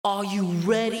Are you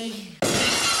ready?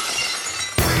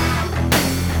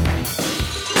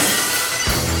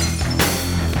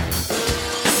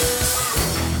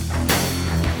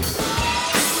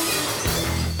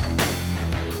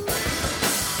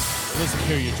 Listen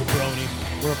here, you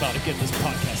jabroni. We're about to get this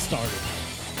podcast started.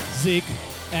 Zeke,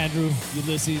 Andrew,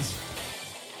 Ulysses,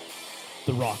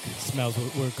 The Rock smells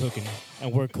what we're cooking,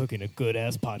 and we're cooking a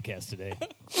good-ass podcast today.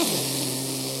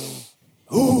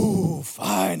 Ooh,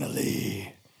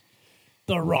 finally.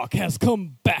 The Rock has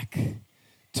come back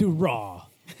to Raw.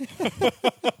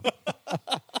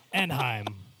 Anaheim,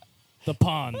 the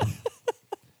pond.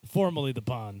 Formerly the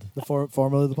pond.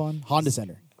 Formerly the pond? Honda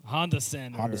Center. Honda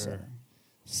Center. Honda Center.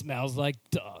 Smells like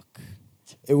duck.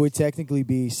 It would technically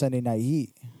be Sunday Night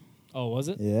Heat. Oh, was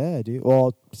it? Yeah, dude.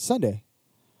 Well, Sunday.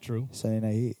 True. Sunday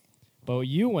Night Heat. But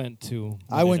you went to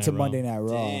I went to Raw. Monday Night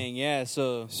Raw. Dang, yeah.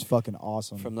 So It's fucking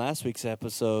awesome. from last week's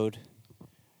episode,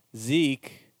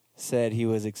 Zeke said he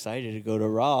was excited to go to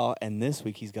Raw, and this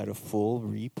week he's got a full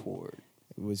report.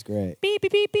 It was great. Beep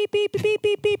beep beep beep beep beep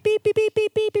beep beep beep beep beep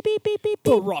beep beep beep beep beep beep.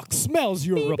 The Rock smells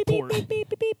your report.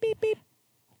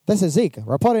 This is Zeke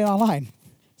reporting online,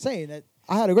 saying that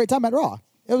I had a great time at Raw.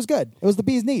 It was good. It was the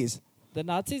bee's knees. The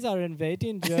Nazis are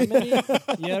invading Germany,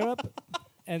 Europe,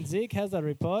 and Zeke has a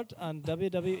report on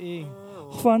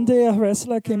WWE. One day a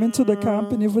wrestler came into the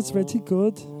camp and it was very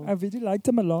good. I really liked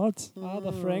him a lot.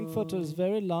 The Frankfurter is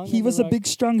very long. He on was the a big,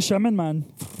 strong German man.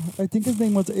 I think his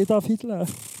name was Adolf Hitler.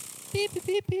 beep,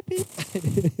 beep, beep, beep.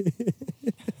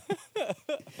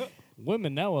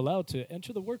 Women now allowed to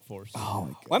enter the workforce. Oh my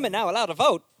god. Women now allowed to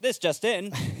vote. This just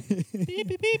in. Beep,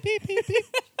 beep, beep, beep, beep, beep.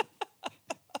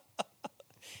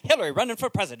 Hillary running for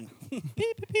president. Beep,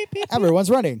 beep, beep, beep, Everyone's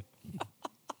running.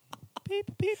 beep,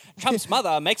 beep, Trump's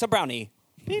mother makes a brownie.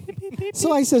 beep, beep, beep, beep.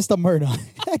 So I says to Myrna,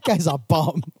 that guy's a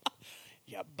bum.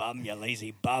 You bum, you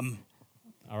lazy bum.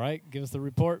 All right, give us the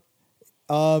report.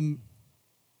 Beep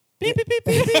beep beep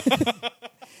beep beep.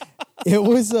 It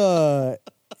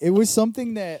was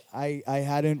something that I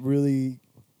hadn't really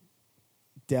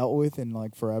dealt with in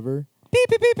like forever. Beep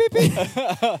beep beep beep beep.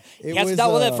 It He hasn't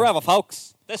dealt with it forever,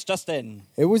 folks. This just in.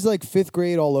 It was like 5th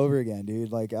grade all over again,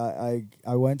 dude. Like I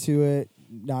went to it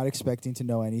not expecting to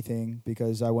know anything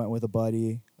because I went with a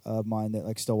buddy of mine that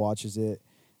like still watches it,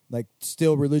 like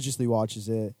still religiously watches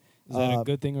it. Is that a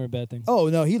good thing or a bad thing? Oh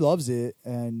no, he loves it,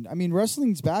 and I mean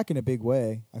wrestling's back in a big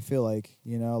way. I feel like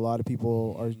a lot of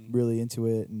people are really into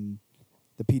it, and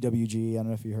the PWG. I don't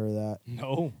know if you heard of that.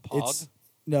 No. It's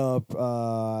no,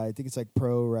 I think it's like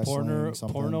pro wrestling.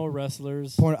 Something. Porno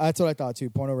wrestlers. That's what I thought too.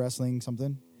 Porno wrestling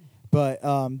something, but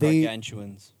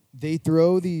Gargantuans. they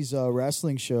throw these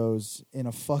wrestling shows in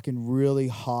a fucking really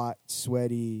hot,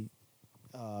 sweaty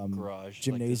Garage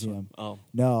gymnasium. Like this one. Oh,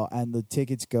 No, and the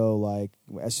tickets go like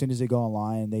as soon as they go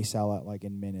online, they sell out like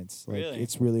in minutes. Like Really?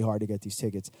 it's really hard to get these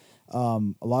tickets. A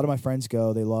lot of my friends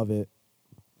go; they love it.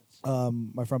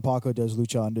 My friend Paco does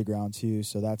Lucha Underground too,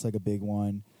 so that's like a big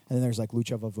one. And then there's like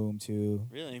Lucha Vavoom too.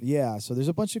 really? Yeah, so there's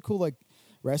a bunch of cool like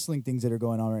wrestling things that are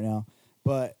going on right now.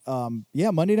 But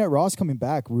Monday Night Raw is coming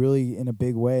back really in a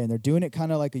big way, and they're doing it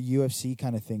kind of like a UFC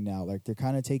kind of thing now. Like they're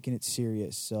kind of taking it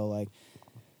serious. So like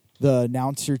the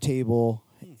announcer table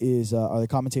is or the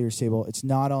commentator's table. It's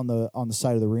not on the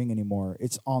side of the ring anymore.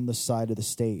 It's on the side of the How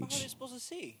are stage. they supposed to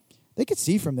see? They could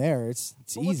see from there. It's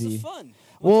But easy. What's the fun?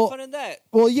 Well- What's the fun in that?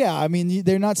 Well, yeah, I mean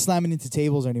they're not slamming into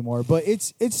tables anymore, but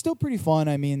it's still pretty fun.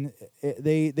 I mean,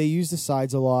 they use the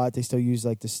sides a lot. They still use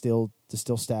like the still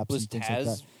steps Was and things like that.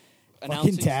 Taz Fucking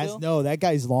announcing Taz, still? no, that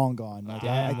guy's long gone. Like,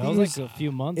 Yeah, I that think was like a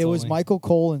few months. it was only. Michael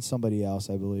Cole and somebody else,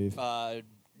 I believe.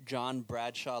 John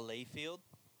Bradshaw Layfield,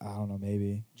 I don't know,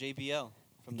 maybe. JBL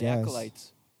from the Guess.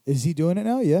 Acolytes. Is he doing it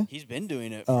now? Yeah. He's been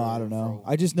doing it. Oh, for, I don't know.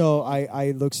 for- I just know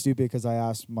I look stupid because I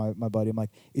asked my buddy. I'm like,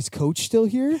 "Is Coach still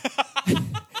here?"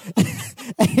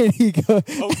 And he goes,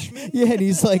 Coachman? "Yeah," and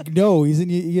he's like, "No, he's in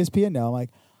ESPN now." I'm like,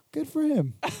 "Good for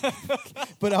him."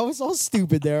 But I was all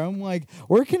stupid there. I'm like,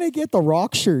 "Where can I get the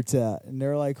Rock shirts at?" And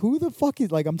they're like, "Who the fuck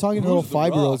is?" Like, I'm talking to little Who's The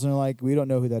 5-year-olds, Rock? and they're like, "We don't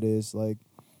know who that is." Like,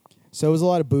 so it was a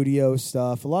lot of Bootio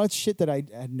stuff, a lot of shit that I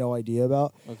had no idea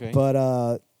about. Okay.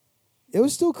 But it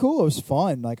was still cool. It was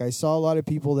fun. Like I saw a lot of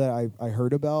people that I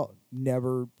heard about,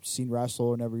 never seen wrestle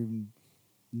or never even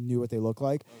knew what they look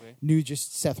like. Okay. Knew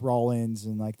just Seth Rollins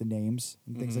and like the names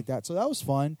and things Mhm. like that. So that was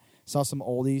fun. Saw some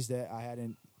oldies that I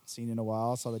hadn't seen in a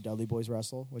while. Saw the Dudley Boys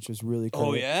wrestle, which was really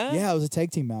cool. Oh, yeah? Yeah, it was a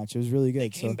tag team match. It was really good. They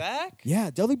came So- back? Yeah,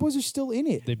 Dudley Boys are still in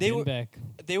it. They've They been were- back.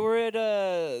 They were at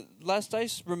last I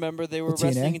remember they were The TNA?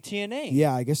 wrestling in TNA.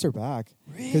 Yeah, I guess they're back.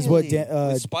 Really? what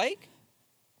With Spike?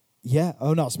 Yeah.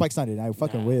 Oh no, Spike's not in. I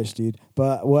fucking wish, dude.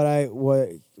 But what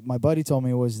my buddy told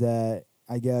me was that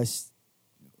I guess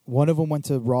one of them went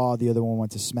to Raw, the other one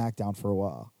went to SmackDown for a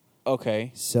while.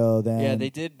 Okay. So then, Yeah, they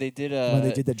did. They did. when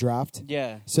they did the draft.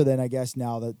 Yeah. So then I guess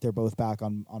now that they're both back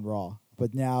on Raw,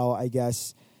 but now I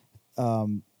guess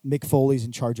Mick Foley's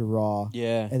in charge of Raw.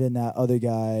 Yeah. And then that other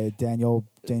guy, Daniel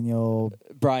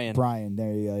Bryan.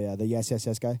 there you go, yeah, the yes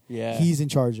guy. Yeah. He's in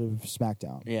charge of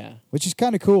SmackDown. Yeah. Which is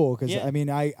kind of cool because Yeah. I mean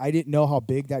I didn't know how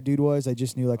big that dude was. I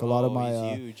just knew like a lot of Oh, my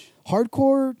he's huge.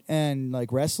 hardcore and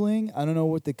like wrestling. I don't know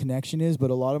what the connection is, but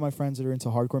a lot of my friends that are into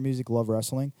hardcore music love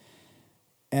wrestling,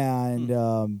 and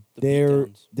The they're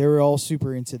beatdowns. they were all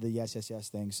super into the yes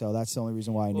thing. So that's the only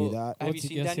reason why I knew Well, that. Have you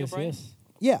seen Daniel Bryan?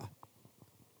 Yeah,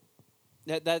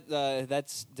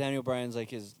 That's Daniel Bryan's like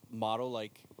his model.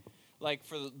 Like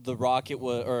for The Rock, it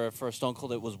was, or for Stone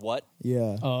Cold, it was what?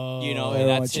 yeah. You know, everyone and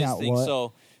that's his chant thing.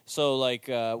 what? So like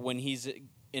when he's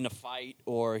in a fight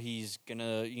or he's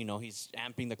gonna, he's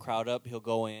amping the crowd up, he'll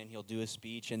go in, he'll do a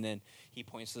speech, and then he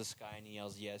points to the sky and he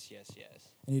yells, "Yes, yes, yes."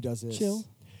 And he does this. Chill.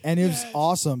 And it was Yes.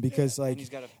 awesome because And like he's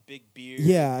got a big beard.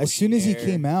 yeah, as bushy soon as he hair.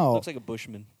 came out, Looks like a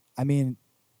bushman. I mean,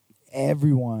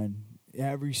 every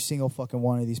single fucking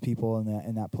one of these people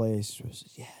in that place was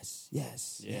just,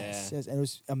 yes, Yeah. and it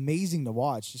was amazing to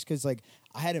watch just because like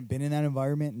I hadn't been in that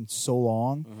environment in so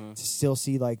long Mhm. to still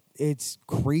see like it's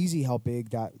crazy how big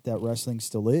that wrestling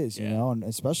still is, you Yeah. know, and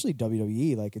especially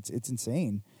WWE, like it's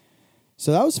insane.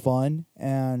 So that was fun,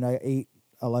 and I ate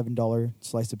 $11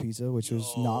 slice of pizza, which was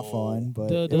not fun,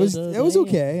 but it was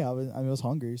okay. I was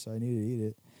hungry, so I needed to eat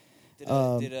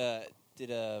it. Did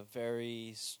a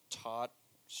very taut,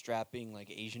 strapping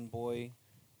like Asian boy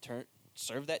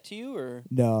serve that to you, or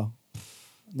No,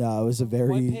 it was a why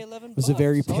very pay $11? it was a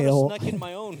very I would've pale snuck in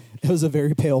my own. it was a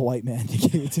very pale white man that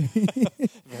gave it to me.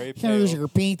 Very Here's pale. your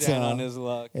pizza. Down on his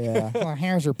luck. Yeah, well,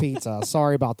 here's your pizza.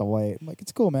 Sorry about the wait. I'm like,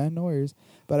 it's cool, man. No worries.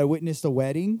 But I witnessed a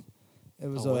wedding. It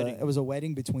was wedding. It was a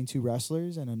wedding between two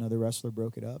wrestlers, and another wrestler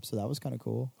broke it up. So that was kind of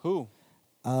cool. Who?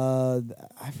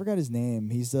 I forgot his name.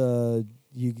 He's like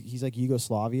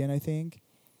Yugoslavian, I think.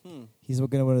 He's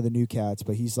one of the new cats,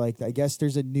 but he's like, I guess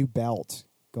there's a new belt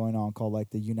going on called like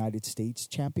the United States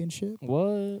Championship.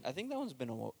 What? I think that one's been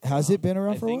a while. Has it been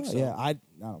around I for a think while? so. Yeah, I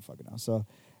don't fucking know. So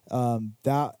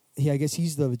I guess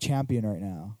he's the champion right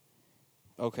now,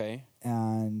 Okay.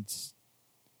 and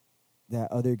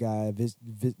that other guy,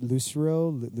 Lucero,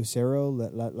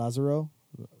 Lazaro,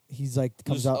 he's like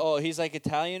comes out. Oh, he's like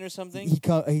Italian or something.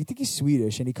 I think he's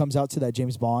Swedish, and he comes out to that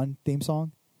James Bond theme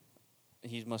song.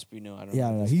 He must be new. I don't Yeah,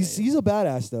 I know. don't know. who this guy He's is. a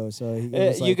badass though. So he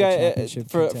was, You like, a guys, championship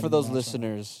for contending those match on.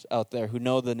 listeners out there who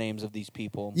know the names of these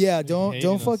people. Yeah, don't hating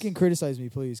us. fucking criticize me,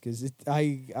 please, because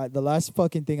I the last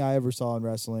fucking thing I ever saw in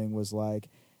wrestling was like,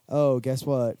 oh, guess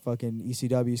what? Fucking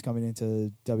ECW's coming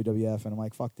into WWF, and I'm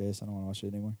like, fuck this, I don't want to watch it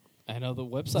anymore. I know the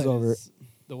It's over.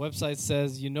 the website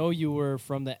says you were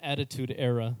from the Attitude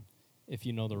Era if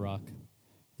you know The Rock.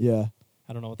 Yeah,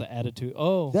 I don't know what the Attitude.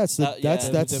 Oh, that's yeah.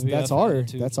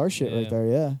 WWF that's our shit right Yeah. there.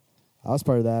 Yeah, I was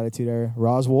part of the Attitude Era.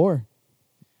 Raw's War.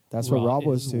 That's what Raw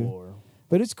was is too. war.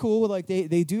 But it's cool. Like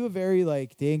they do a very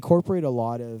like they incorporate a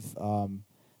lot of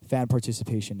fan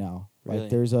participation now. Really? Like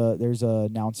there's a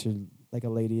announcer, like a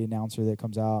lady announcer that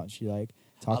comes out and she like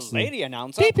talks A to lady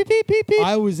announcer. beep, beep, beep, beep, beep.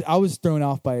 I was thrown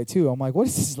off by it too. I'm like, what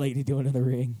is this lady doing in the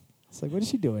ring? It's like, what is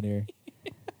she doing here?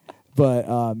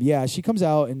 But yeah, she comes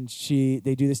out and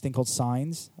they do this thing called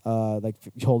signs. Like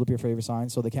you hold up your favorite sign,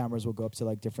 so the cameras will go up to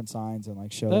like different signs and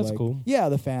like show. That's like, cool. Yeah,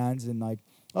 the fans and like,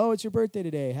 oh, it's your birthday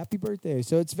today. Happy birthday.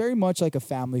 So it's very much like a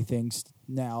family thing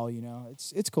now. You know,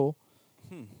 it's cool.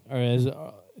 All right, is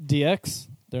DX?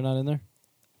 They're not in there.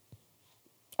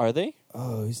 Are they?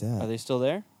 Oh, who's that? Are they still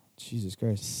there? Jesus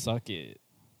Christ. Suck it.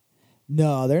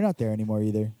 No, they're not there anymore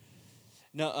either.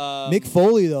 No. Mick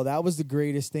Foley though, that was the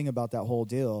greatest thing about that whole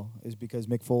deal is because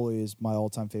Mick Foley is my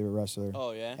all-time favorite wrestler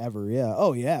Oh yeah. ever. Yeah.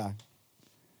 Oh yeah.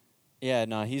 Yeah.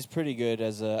 No, he's pretty good.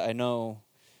 I know,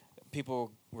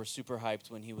 people were super hyped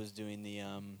when he was doing the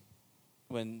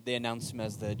when they announced him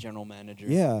as the general manager.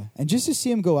 Yeah, and just to see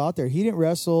him go out there, he didn't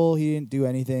wrestle, he didn't do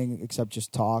anything except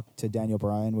just talk to Daniel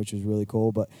Bryan, which was really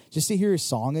cool. But just to hear his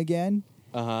song again,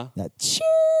 Uh huh. that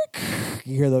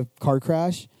you hear the car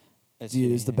crash,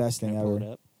 dude, it's the best thing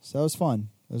ever. So that was fun.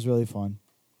 It was really fun.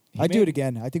 I'd do it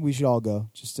again. I think we should all go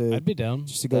just to I'd be down.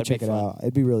 just to go That'd be check it fun. out.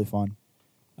 It'd be really fun.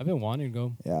 I've been wanting to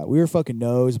go. Yeah, we were fucking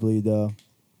nosebleed though.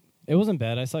 It wasn't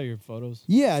bad. I saw your photos.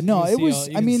 Yeah, no, You it can see was. all-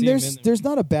 you I can mean, see 'em there's in there. there's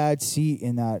not a bad seat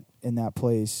in that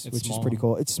place, It's which small. is pretty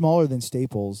cool. It's smaller than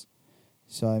Staples,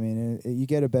 so I mean, you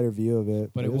get a better view of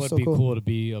it. But it was would so be cool to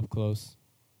be up close.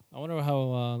 I wonder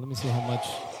how. Let me see how much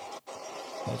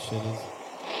that shit is.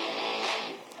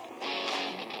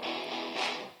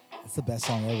 It's the best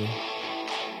song ever.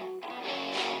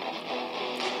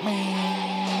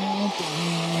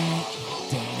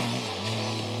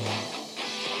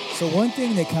 So one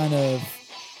thing that kind of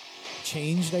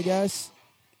changed, I guess,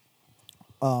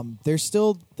 there's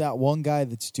still that one guy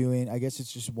that's doing, I guess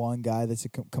it's just one guy that's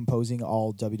composing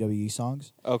all WWE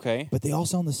songs, Okay. but they all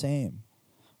sound the same.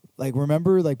 Like,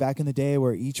 remember, like, back in the day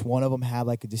where each one of them had,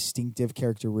 like, a distinctive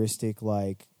characteristic,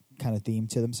 like, kind of theme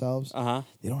to themselves? Uh-huh.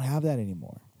 They don't have that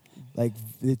anymore. Like,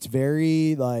 it's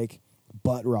very, like,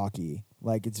 butt rocky.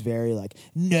 Like, it's very, like,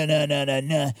 na na na na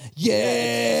na,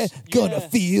 yeah, gonna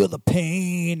feel the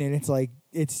pain. And it's like,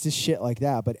 it's just shit like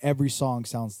that, but every song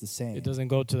sounds the same. It doesn't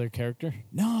go to their character.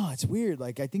 No, it's weird.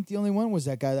 Like, I think the only one was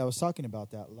that guy that was talking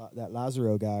about that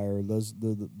Lazaro guy, or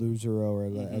Luzaro, or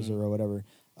Ezra, or whatever.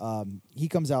 He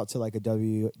comes out to like a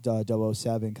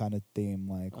 007 kind of theme,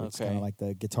 like it's kind of like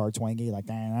the guitar twangy, like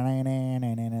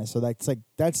so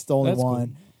that's the only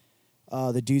one.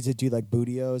 Cool. The dudes that do like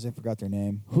Bootios, I forgot their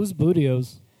name. Who's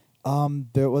Bootios?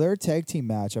 They're a tag team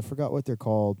match. I forgot what they're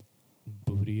called,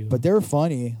 Bootios. but they were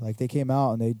funny. Like, they came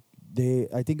out and they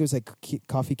I think it was like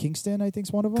Coffee Kingston, I think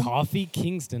is one of them. Coffee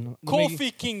Kingston.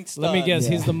 Kingston. Let me guess.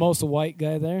 Yeah. He's the most white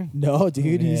guy there. No,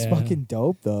 dude, he's Yeah. fucking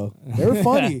dope though. They were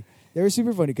funny. They were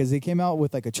super funny because they came out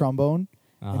with like a trombone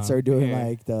and started doing Here.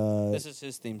 like the. This is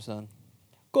his theme song.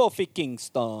 Kofi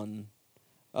Kingston.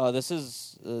 This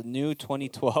is a new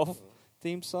 2012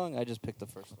 theme song. I just picked the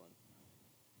first one.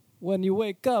 When you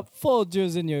wake up,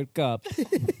 Folgers in your cup. If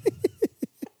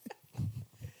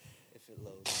it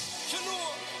loads.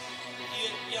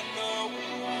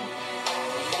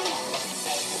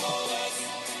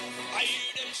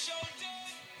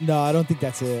 No, I don't think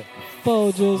that's it.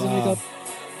 Folgers in your Nah. cup.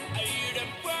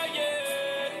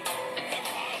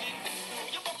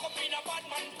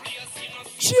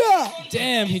 Yeah,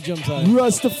 Damn, he jumps out.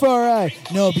 Rastafari.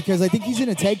 No, because I think he's in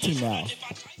a tag team now.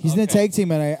 He's in a tag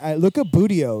team, and I look up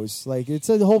Bootios. Like, it's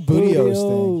a whole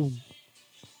Bootios thing.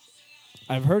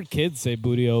 I've heard kids say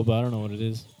Bootio, but I don't know what it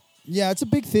is. Yeah, it's a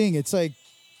big thing. It's like,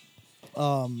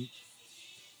 I guess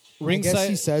he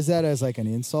Ringside, says that as like an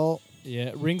insult.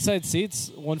 yeah, ringside seats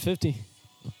 150,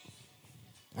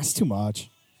 That's too much.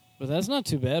 but that's not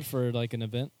too bad for like an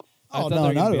event. I Oh thought no, they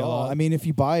were gonna not be at a all. lot. I mean, if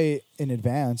you buy it in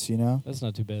advance, you know, That's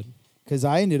not too bad. because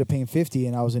I ended up paying $50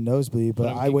 and I was in nosebleed, but But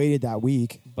I'm I think- waited that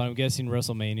week. But I'm guessing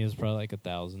WrestleMania is probably like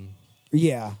 1,000.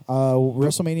 Yeah,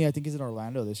 WrestleMania I think is in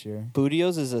Orlando this year.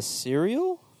 Bootios is a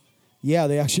cereal? Yeah,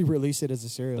 they actually released it as a The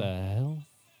cereal. hell?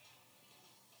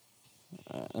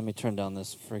 Let me turn down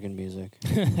this friggin' music.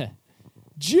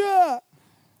 Ja,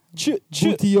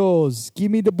 Bootios,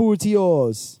 give me the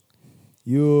Bootios.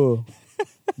 You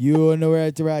know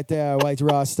right there, White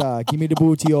Rasta. Give me the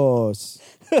Bootios.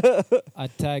 I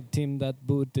tag team that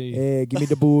booty. Hey, give me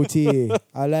the booty.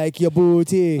 I like your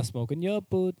booty. I'm smoking your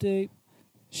booty.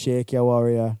 Shake your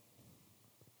warrior.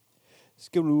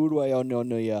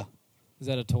 Is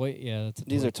that a toy? Yeah, that's a toy.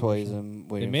 These are for toys. sure. I'm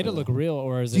They waiting made for it look them. real,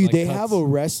 or is it Dude, like they cuts? have a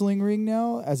wrestling ring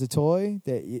now as a toy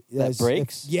That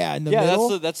breaks? yeah, in the Yeah,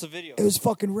 middle. that's the video. It was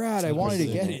fucking rad. I That's wanted to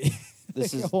sick. get it.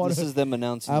 This I wanna- this is them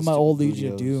announcing. I have the my old stupid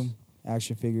Legion of Bootios. Doom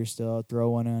action figure still. I'll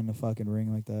throw one in the fucking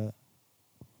ring like that.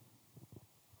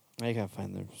 I can't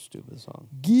find their stupid song.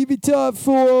 Give it up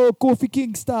for Kofi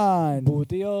Kingston.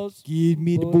 Bootios. Give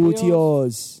me the Bootios.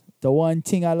 bootios. The one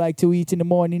thing I like to eat in the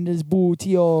morning is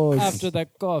bootios. After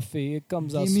that coffee, it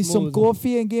comes out Give me some smooth.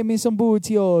 coffee and give me some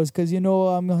bootios, because you know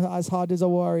I'm as hard as a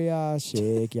warrior.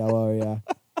 Shake your warrior.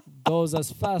 Goes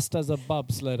as fast as a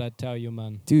bobsled, I tell you,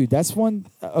 man. Dude, that's one.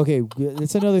 Okay,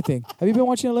 that's another thing. Have you been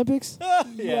watching Olympics?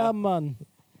 Yeah, man.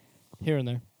 Here and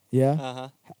there. Yeah. Uh-huh.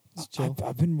 It's chill.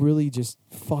 I've been really just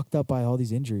fucked up by all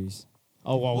these injuries.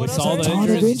 Oh, well, we What saw else the are ton of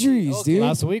injuries. injuries, Okay. dude.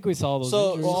 Last week we saw those So-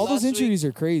 injuries. Well, all those Last week- injuries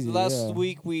are crazy. Last yeah.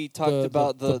 week we talked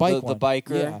about the one.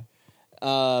 biker.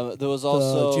 Yeah. There was The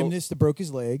also gymnast that broke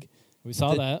his leg, we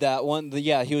saw that. one.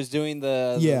 He was doing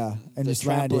the and the just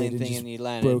landed trampoline and thing just and he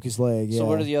landed. broke his leg. Yeah. So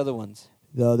what are the other ones?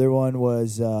 The other one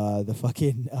was the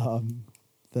fucking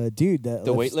the dude that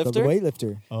The lifts- weightlifter? The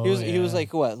weightlifter. Oh, he was yeah.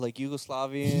 like what, like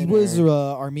Yugoslavian? He was or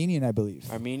Armenian, I believe.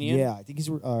 Armenian? Yeah, I think he's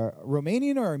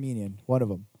Romanian or Armenian, one of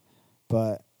them.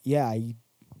 But yeah, he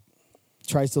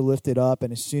tries to lift it up,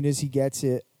 and as soon as he gets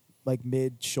it like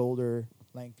mid shoulder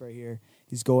length right here,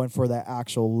 he's going for that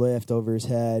actual lift over his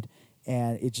head,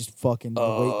 and it just fucking the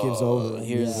weight gives over.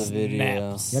 Here's yeah. the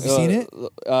video. Snaps. Have you seen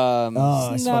it? Um,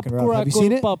 It's Snap, fucking rough. Have you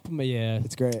seen it? crackle, pop. Yeah.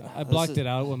 It's great. I blocked This is- it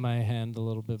out with my hand a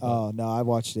little bit. But Oh no, I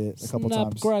watched it a couple Snap,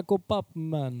 times. crackle, pop,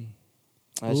 man.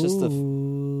 it's just the.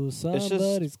 Ooh, It's somebody's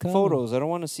just coming. photos. I don't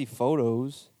want to see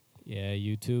photos. Yeah,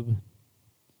 YouTube.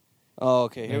 Oh,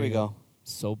 okay. Here There we you go.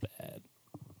 So bad.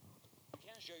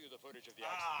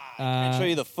 Can't show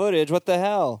you the footage. What the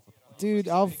hell? dude,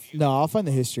 I'll find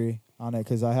the history on it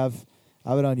because I have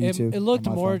it on YouTube. It looked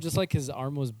on my more phone. just like his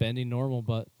arm was bending normal,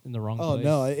 but in the wrong Oh place.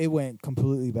 no, it went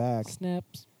completely back.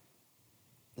 Snaps.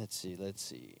 Let's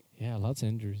see. Yeah, lots of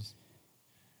injuries.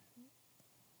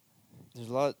 There's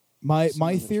a lot. My Some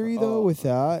of the theory tra- though oh. with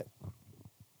that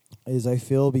is I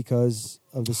feel because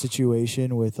of the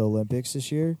situation with the Olympics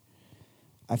this year,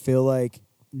 I feel like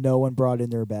no one brought in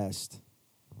their best.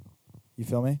 You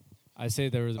feel me? I say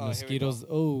there were the Oh, here we mosquitoes.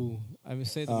 Oh, I would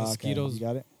say the Okay, mosquitoes. you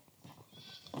got it.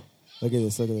 Look at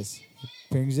this.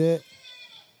 Pings it.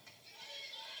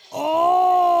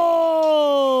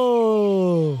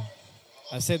 Oh,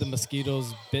 I say the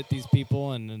mosquitoes bit these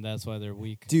people, and that's why they're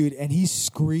weak. dude! And he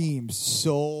screams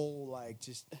so like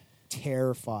just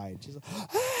terrified, just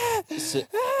So,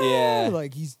 yeah.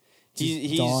 like he's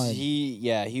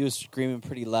He was screaming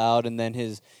pretty loud, and then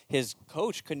his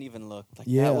coach couldn't even look. Like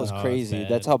Yeah. that was Oh, it's crazy. bad.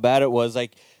 That's how bad it was.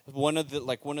 Like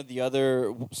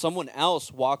someone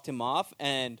else walked him off,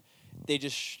 and they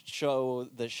just show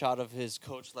the shot of his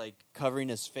coach like covering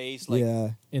his face, like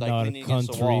yeah. In like our leaning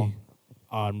against the wall. country,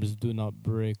 arms do not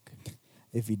break.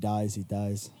 If he dies, he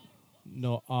dies.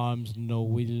 No arms, no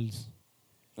wheels.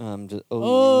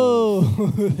 Oh,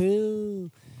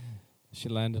 She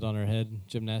landed on her head,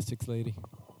 gymnastics lady.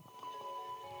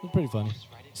 It was pretty funny.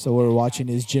 so we're watching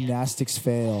his gymnastics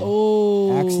fail.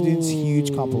 Oh, Accidents,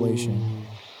 huge compilation.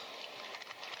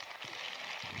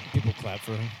 People clap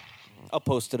for her. I'll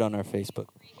post it on our Facebook.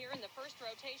 Here in the first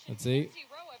rotation, Let's see. Lindsay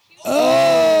Rowe, a few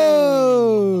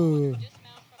Oh,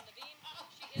 dismount from the beam.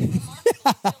 She is remarkable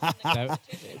still in the That-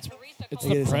 competition. it's Teresa it's the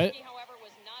Kowalski, pre- however,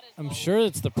 was not as I'm bold. sure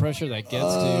it's the pressure that gets to.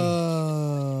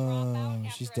 oh,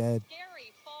 she's After a dead.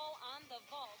 scary fall on the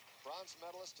vault. Bronze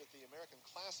medalist at the American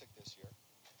Classic this year.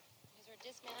 Is her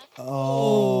dismount?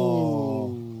 Oh,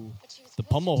 But she was The supposed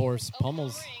pummel to horse take over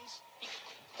pummels. the rings.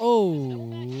 Oh,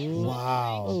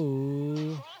 wow. Oh,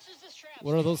 Crosses the straps.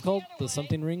 what are those called? The other The way.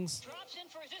 something rings? Drops in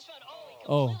for his dismount. Oh, he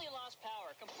Oh. completely lost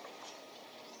power.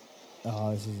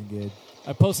 Oh, this isn't good.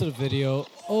 I posted a video.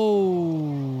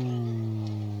 Oh,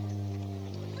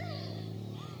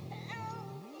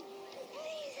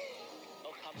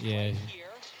 yeah.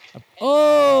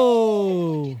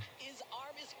 Oh, His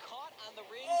arm is caught on the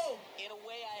ring in a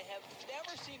way I have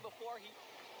never seen before.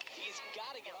 He's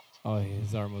got to get up. oh,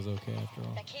 his arm was okay after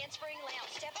all. Back handspring layout.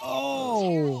 Step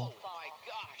Oh, My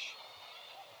gosh.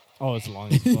 Oh, it's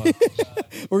long as fuck.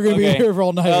 we're gonna Okay. be here for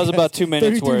all night. That was I about guess. 2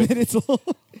 minutes 33 worth. minutes long.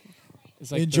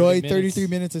 It's like Enjoy 30 33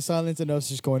 minutes of silence, and us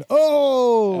just going,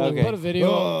 oh. Okay. I put a video.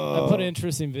 Oh. I put an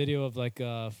interesting video of like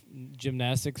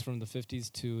gymnastics from the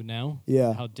 50s to now.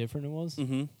 Yeah. How different it was.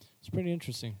 Mm-hmm. It's pretty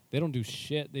interesting. They don't do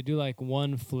shit. They do like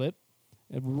one flip,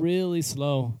 really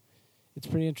slow. It's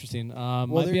pretty interesting. Might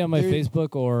be they're- on my they're-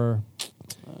 Facebook, or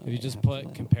if you just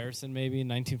put comparison, maybe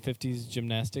 1950s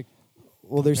gymnastic.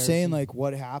 Well, they're saying comparison. like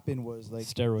what happened was like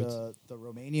Steroids. the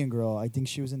Romanian girl. I think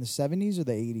she was in the 70s or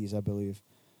the 80s, I believe.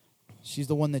 She's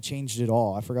the one that changed it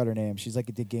all. I forgot her name. She's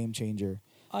like the game changer.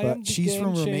 But she's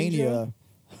from Romania,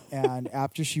 and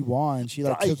after she won, she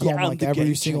like took home I'm like the every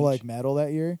game single changer. like medal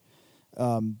that year.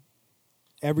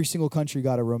 Every single country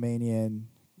got a Romanian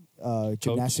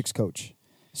gymnastics coach.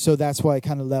 So that's why it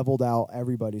kind of leveled out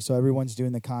everybody. So everyone's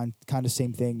doing the kind of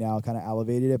same thing now, kind of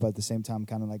elevated it, but at the same time,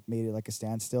 kind of like made it like a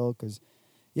standstill because,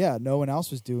 yeah, no one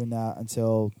else was doing that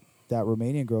until that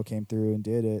Romanian girl came through and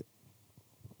did it.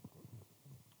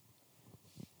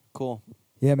 Cool.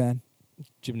 Yeah, man, it's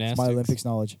Gymnastics. my Olympics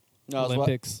knowledge. No, I was,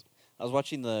 Olympics. I was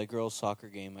watching the girls' soccer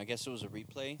game. I guess it was a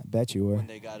replay I bet you were. when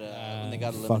they got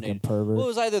Fucking eliminated. pervert. Well, it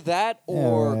was either that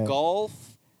or right.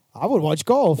 golf I would watch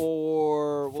golf.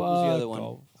 or what was the other one?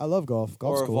 Golf. I love golf.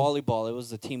 Golf's Or cool. volleyball. It was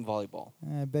the team volleyball.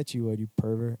 I bet you would, you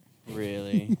pervert.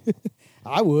 Really?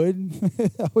 I would.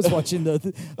 I was watching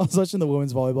the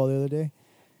women's volleyball the other day.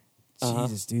 Uh-huh.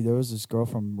 Jesus, dude, there was this girl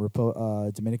from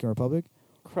Dominican Republic.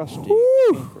 Crusty.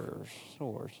 Woo! Fingers,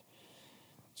 sores.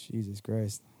 Jesus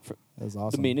Christ, Fr- that was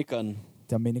awesome. Dominican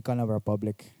Dominican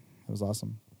Republic. That was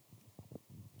awesome.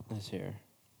 is here.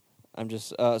 I'm just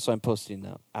so I'm posting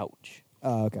now. Ouch.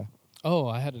 Oh, okay. Oh,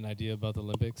 I had an idea about the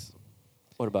Olympics.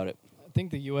 What about it? I think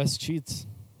the U.S. cheats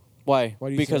Why? Why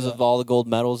do you Because say of that? all the gold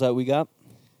medals that we got?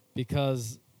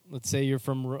 because let's say you're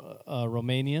from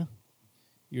Romania.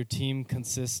 Your team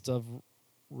consists of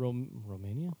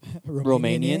Romania.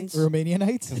 Romanians?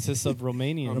 Romanianites. Consists of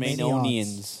Romanians.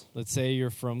 Romanians. Let's say you're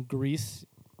from Greece.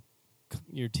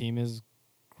 Your team is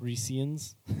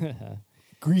Grecians.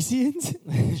 Grecians.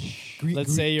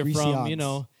 Let's say you're from,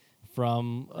 Grecians.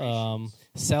 from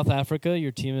South Africa.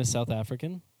 Your team is South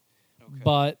African.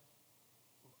 But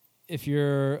if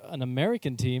you're an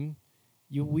American team,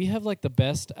 we have like the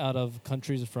best out of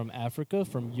countries from Africa,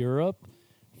 from Europe,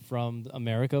 from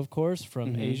America, of course,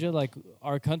 from Asia. Like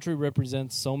our country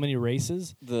represents so many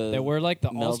races that we're like the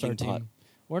all-star melting pot. team.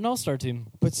 We're an all-star team.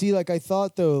 But see, like I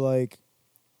thought though, like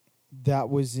that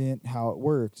wasn't how it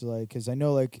worked. Like, because I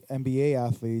know like NBA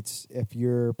athletes, if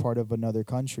you're part of another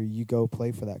country, you go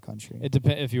play for that country. It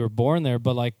depends if you were born there,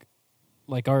 but like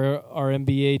our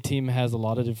NBA team has a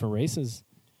lot of different races,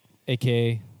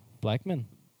 aka black men.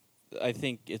 I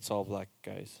think it's all black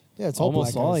guys. Yeah, it's all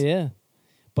Almost black all, guys. yeah.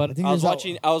 But I think I was there's that-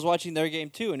 watching. I was watching their game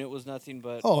too, and it was nothing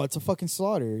but. Oh, it's a fucking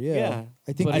slaughter. Yeah. Yeah.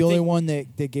 I think But the I only think- one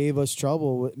that gave us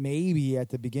trouble, maybe at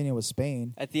the beginning, was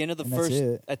Spain. At the end of the And that's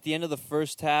it. at the end of the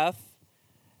first half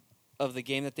of the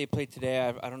game that they played today,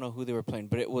 I don't know who they were playing,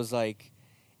 but it was like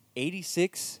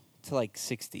 86 to like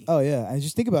 60. Oh yeah, and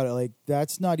just think about it. Like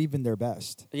that's not even their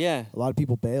best. Yeah. A lot of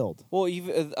people bailed. Well,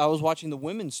 even I was watching the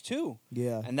women's too,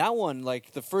 Yeah. and that one,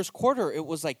 like the first quarter, it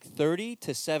was like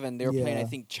 30-7. They were playing, I Yeah.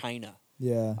 think, China.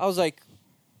 Yeah. I was like,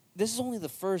 this is only the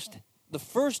first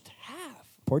half,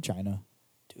 Poor China.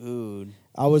 dude.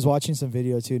 I was watching some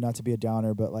video too, not to be a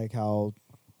downer, but like how,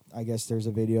 I guess there's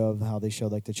a video of how they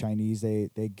showed like the Chinese, they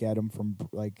get them from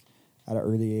like at an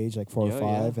early age, like 4 or Yeah,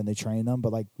 5, yeah. and they train them,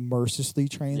 but like mercilessly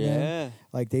train them. Yeah.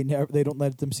 Like they don't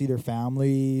let them see their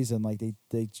families, and like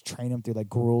they train them through like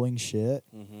grueling shit.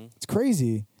 Mm-hmm. It's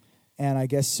crazy. And I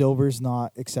guess silver's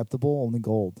not acceptable, only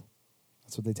gold.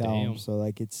 That's what they tell them. Damn. So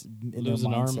like it's in Lose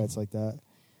their an arm. mindsets like that.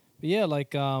 But yeah,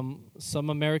 like some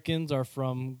Americans are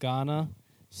from Ghana,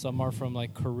 some are from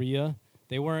like Korea.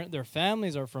 Their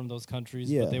families are from those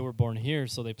countries, Yeah. but they were born here,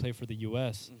 so they play for the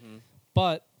U.S. Mm-hmm.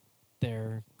 But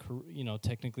they're,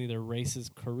 technically their race is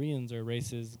Koreans, their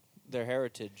race is, Their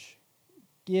heritage.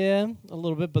 yeah, a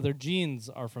little bit, but their genes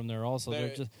are from there also.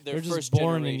 They're They're just first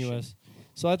born generation. in U.S.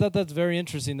 So I thought that's very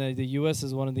interesting that the U.S.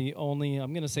 is one of the only,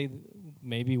 I'm going to say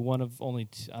maybe one of only,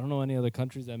 I don't know any other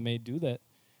countries that may do that.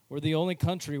 We're the only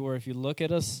country where if you look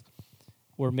at us,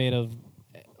 we're made of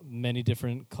many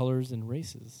different colors and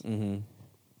races. Mm-hmm.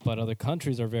 But other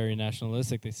countries are very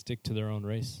nationalistic. They stick to their own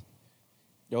race.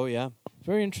 Oh yeah,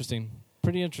 Very interesting.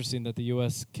 Pretty interesting that the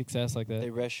U.S. kicks ass like that. they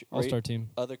All-star team.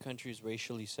 Other countries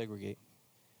racially segregate.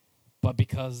 But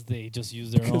because they just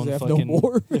use their Because own they have fucking... no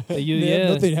more. They use, They have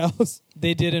yeah, nothing else.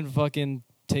 they didn't fucking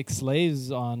take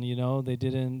slaves on, They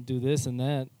didn't do this and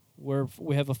that.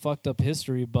 We have a fucked up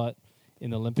history, but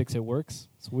in the Olympics it works.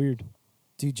 It's weird.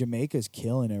 Dude, Jamaica's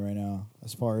killing it right now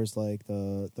as far as like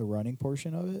the running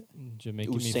portion of it.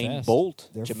 Jamaican me Usain fast. Bolt,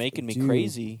 They're Jamaican me dude,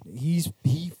 crazy.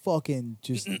 He fucking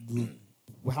just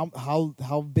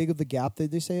how big of the gap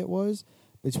did they say it was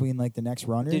between like the next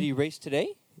runner? Did he race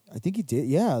today? I think he did.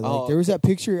 Yeah, like Oh, there was that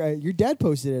picture. Your dad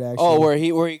posted it actually. Oh, where he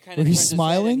kind where of he's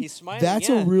smiling. He's smiling. That's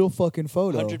yeah. a real fucking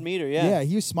photo. 100-meter. Yeah. Yeah,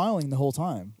 he was smiling the whole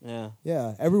time. Yeah.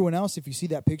 Yeah, everyone else, if you see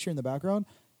that picture in the background,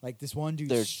 like this one dude's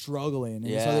They're- struggling, and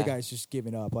this Yeah. other guy's just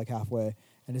giving up like halfway,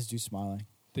 and this dude's smiling.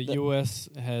 The U.S.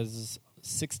 has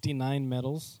 69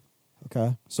 medals.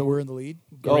 Okay, so we're in the lead.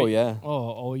 Oh yeah.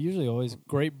 Oh, usually always.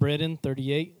 Great Britain,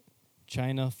 38.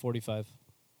 China, 45.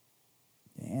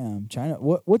 Damn, China.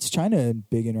 What's China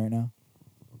big in right now?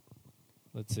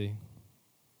 Let's see.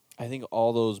 I think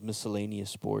all those miscellaneous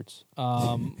sports.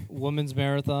 Women's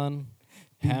marathon,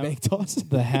 Beanbag toss,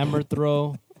 the hammer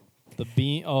throw, the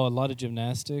beam. Oh, a lot of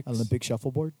gymnastics. Olympic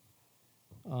shuffleboard.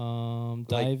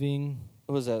 Diving,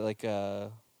 What was that like?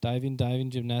 diving,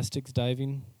 gymnastics,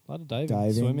 diving. A lot of diving.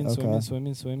 Diving, okay.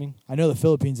 Swimming. I know the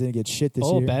Philippines didn't get shit this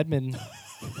Oh, year. badminton.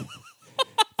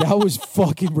 That was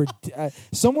fucking.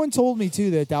 Someone told me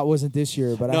too that wasn't this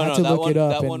year, but I had to that look one, it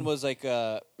up. That and one was like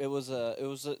it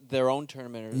was their own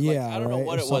tournament. Or Yeah, like, I don't know right,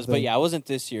 what or it was, but something. yeah, it wasn't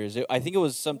this year's. I think it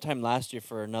was sometime last year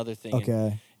for another thing. And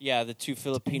okay. yeah, the two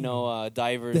Filipino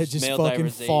divers, That just male fucking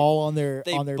divers, fall on their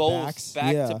they both backs.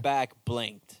 back yeah. to back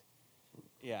blinked.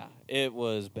 Yeah, it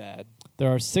was bad. There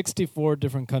are 64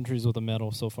 different countries with a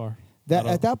medal so far. That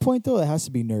at that point though, it has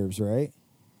to be nerves, right?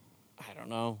 I don't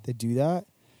know. They do that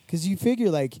because you figure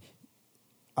like.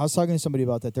 I was talking to somebody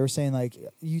about that. They were saying like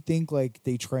you think like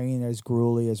they train as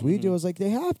gruely as we do. I was like they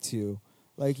have to.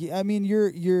 Like I mean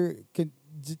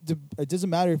it doesn't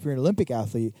matter if you're an Olympic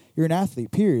athlete. You're an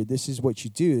athlete. Period. This is what you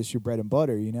do. This is your bread and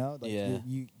butter. You know. Like, Yeah.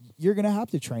 You're gonna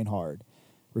have to train hard,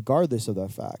 regardless of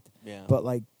that fact. Yeah. But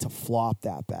like to flop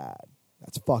that bad,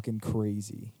 that's fucking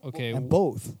crazy. Okay, And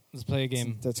both. let's play a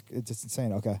game. It's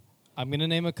insane. Okay. I'm going to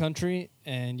name a country,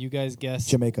 and you guys guess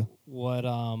Jamaica. what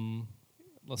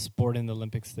sport in the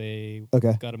Olympics they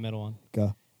Okay. got a medal on.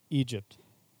 Go. Egypt.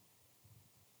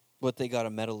 What they got a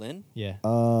medal in? Yeah.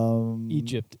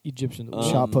 Egyptian.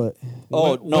 Shot put.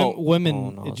 Oh, no. Women Oh,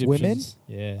 no. Egyptians.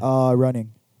 Women? Yeah.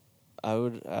 Running. I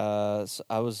would.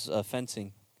 I was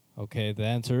fencing. Okay, the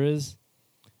answer is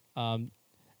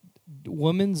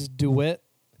women's duet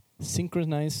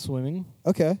synchronized swimming.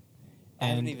 Okay. I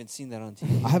haven't And- even seen that on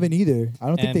TV. I haven't either. I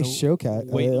don't think they And showcase.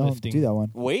 They don't weightlifting. do that one.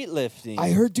 Weightlifting.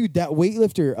 I heard, dude, that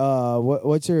weightlifter.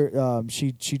 What's her?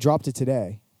 She dropped it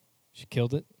today. She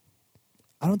killed it.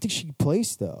 I don't think she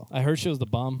placed though. I heard she was the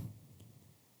bomb.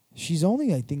 She's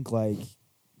only, I think, like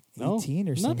No, 18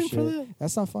 or some nothing shit. for that.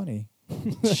 That's not funny.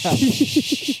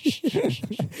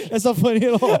 That's not funny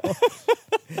at all.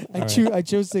 I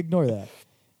chose to ignore that.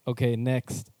 Okay,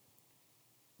 next.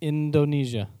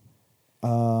 Indonesia. I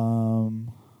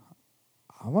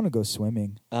want to go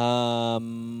swimming.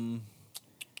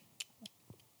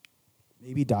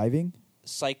 Maybe diving.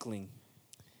 Cycling.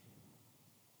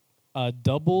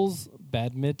 Doubles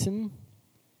badminton.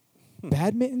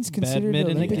 Badminton's considered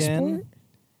Badminton an Olympic again. sport.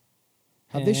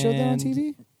 Have they showed that on And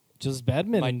TV? Just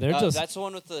badminton. They're just That's the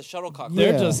one with the shuttlecock.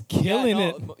 they're Yeah. just killing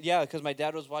it. Yeah, because my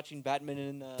dad was watching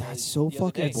badminton. That's so the other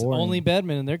fucking day. It's boring. only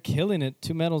badminton. They're killing it.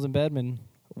 2 medals in badminton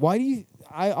Why do you?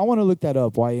 I want to look that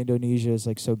up. Why Indonesia is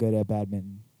like so good at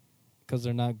badminton? because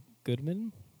they're not good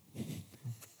men.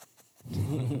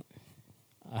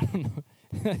 I don't know.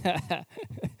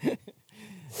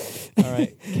 All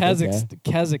right,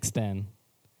 Kazakhstan.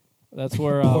 That's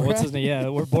where what's his name? Yeah,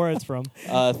 where Borat's from.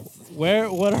 Where?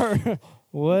 What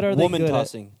are they Woman good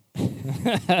tossing.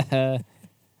 at?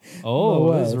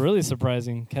 No this is way. really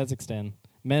surprising. Kazakhstan,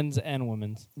 men's and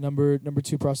women's. Number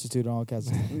 2 prostitute on all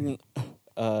Kazakhstan.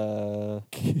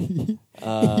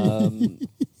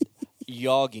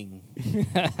 Yogging.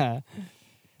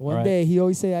 One Alright. day he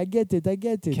always say, "I get it, I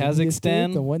get it." And he escaped,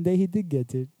 Kazakhstan. and one day he did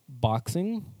get it.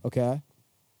 Boxing, Okay.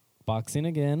 boxing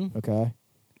again. Okay.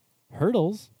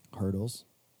 Hurdles, Hurdles.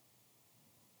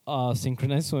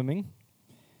 synchronized swimming,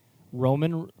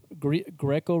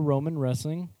 Greco-Roman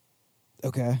wrestling,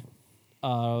 Okay.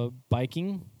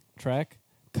 biking, track,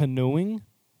 canoeing,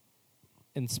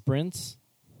 and sprints,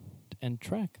 and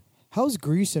track. How's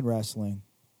Greece in wrestling?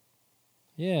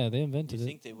 Yeah, they You invented it.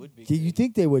 think they would be? Do you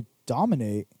think they would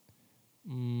dominate?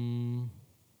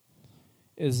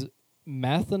 Is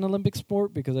math an Olympic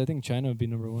sport? Because I think China would be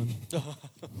number 1.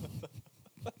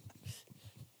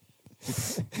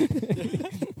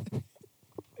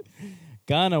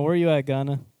 Ghana, where are you at,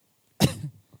 Ghana?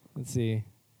 Let's see.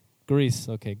 Greece.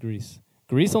 Okay, Greece.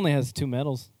 Greece only has 2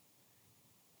 medals.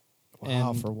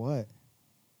 Wow, And- for what?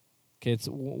 Okay, it's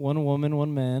 1 woman,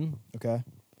 1 man. Okay.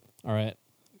 All right.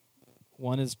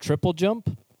 One is triple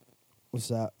jump. What's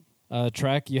that?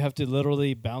 Track, you have to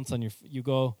literally bounce on your... you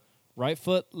go right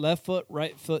foot,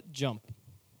 right foot, jump.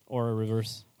 Or a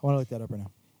reverse. I want to look that up right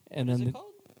now. And What is then it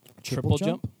called? triple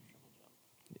jump.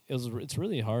 It's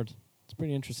really hard. It's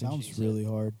pretty interesting. Sounds really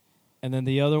hard. And then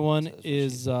the other one That's what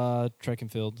is track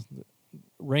and field.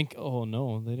 Rank. Oh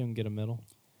no, they didn't get a medal.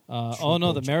 The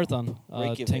Triple marathon.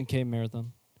 Reykjavik. 10K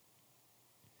marathon.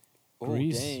 Oh,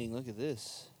 Greece. dang, look at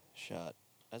this shot.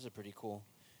 That's a pretty cool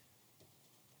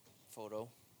photo.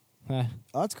 Oh,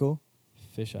 that's cool.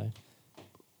 Fisheye.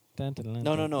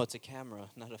 No, it's a camera,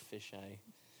 not a fisheye.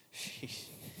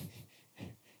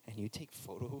 And you take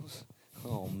photos?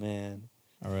 Oh, man.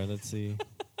 All right, let's see.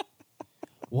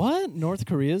 What? North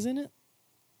Korea's in it?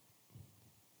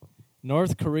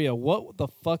 North Korea. What the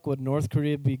fuck would North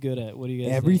Korea be good at? What do you guys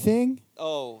think? Everything?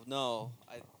 Oh, no.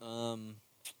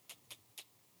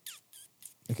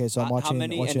 Okay, so I'm how watching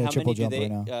many, a and how triple many do jump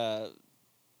they, right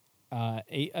now.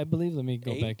 8, I believe. Let me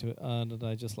go 8? back to it.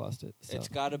 I just lost it. So. It's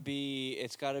got to be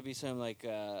something like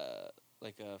a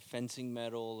fencing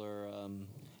medal or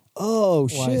Oh,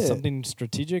 Why, shit. something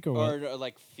strategic or what? or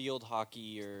like field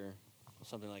hockey or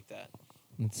something like that.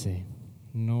 Let's see.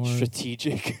 North.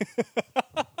 Strategic.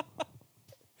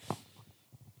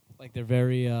 Like they're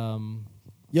very.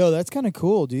 Yo, that's kind of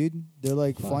cool, dude. They're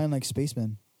like flying like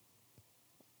spacemen.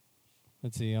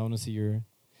 Let's see. I want to see your.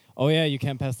 Oh yeah, you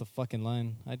can't pass the fucking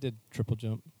line. I did triple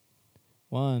jump.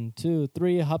 1, 2,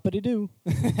 3, hoppity doo.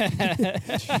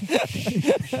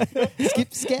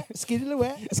 Skip, scat, skiddly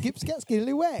whack. Skip, scat,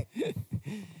 skiddly whack.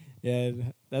 Yeah,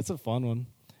 that's a fun one.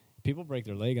 People break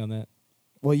their leg on that.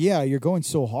 Well, yeah, you're going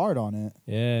so hard on it.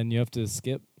 Yeah, and you have to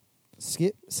skip.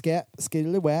 Skip, scat,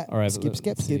 skiddly whack. All right, Skip,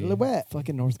 scat, let's see. skiddly whack.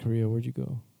 Fucking North Korea, where'd you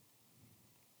go?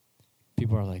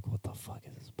 People are like, "What the fuck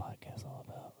is this podcast all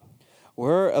about?"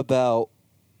 We're about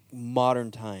modern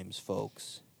times,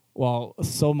 folks. Well,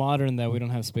 so modern that we don't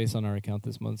have space on our account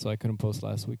this month, so I couldn't post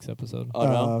last week's episode Oh,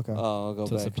 no? Oh, okay. Oh, I'll go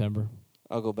till back. September.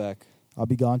 I'll go back. I'll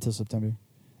be gone till September.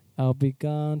 I'll be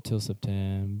gone till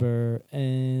September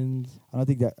ends. I don't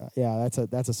think that. Yeah,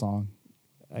 that's a song.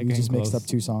 I You came just mixed close. up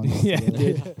two songs. Yeah.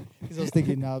 Because I was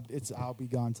thinking now I'll be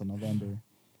gone till November.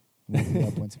 We'll be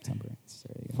up in September. So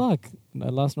there you go. Fuck. I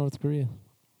lost North Korea.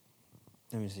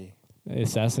 Let me see. They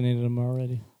assassinated him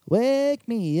already. Wake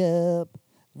me up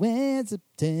when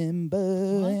September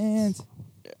ends.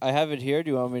 I have it here.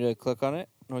 Do you want me to click on it?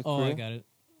 North Oh, Korea? I got it.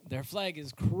 Their flag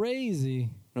is crazy.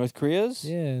 North Korea's?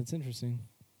 Yeah, it's interesting.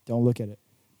 Don't look at it.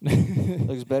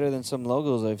 Looks better than some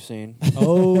logos I've seen.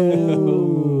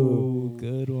 Oh,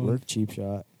 good one. Work cheap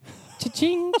shot.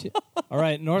 Cha-ching. All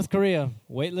right, North Korea.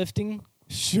 Weightlifting,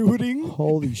 shooting,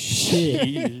 Holy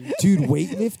shit. Dude,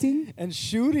 weightlifting? and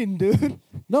shooting, dude.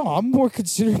 No, I'm more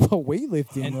concerned about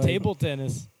weightlifting. And like, table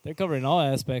tennis. They're covering all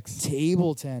aspects.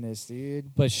 table tennis,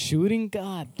 dude. But shooting,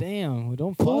 god damn. We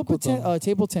don't Pull fuck up a with them.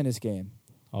 table tennis game.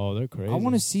 Oh, they're crazy. I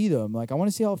want to see them. Like, I want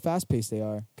to see how fast paced they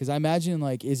are. Because I imagine,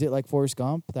 like, is it like Forrest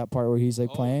Gump, that part where he's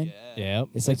like playing? Yeah.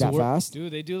 It's like that fast?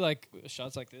 Dude, they do like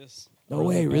shots like this. No Or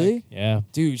way, like really? back. Yeah.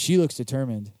 Dude, she looks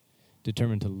determined.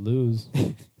 Determined to lose.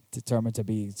 Determined to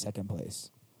be second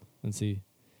place. Let's see.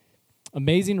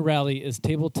 Amazing Rally is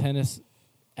table tennis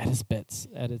at its bets.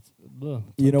 At its. Ugh,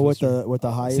 You know what twister.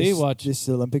 the highest See, watch. this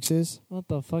Olympics is? What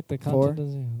the fuck? The For? content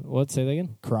doesn't. What? Say that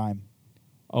again? Crime.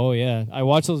 Oh yeah, I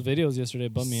watched those videos yesterday.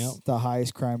 It bummed me out. It's the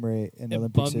highest crime rate in It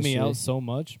Olympics bummed me history. out so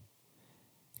much.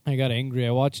 I got angry.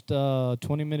 I watched a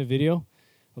 20-minute video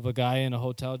of a guy in a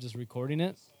hotel just recording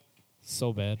it.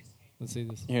 So bad. Let's see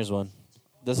this. Here's one.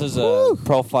 This is a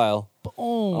profile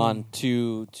Boom. on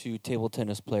two table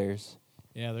tennis players.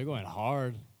 Yeah, they're going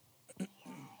hard.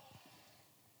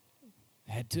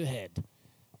 Head to head.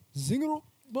 Zingaro.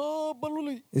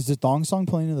 Is the thong song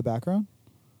playing in the background?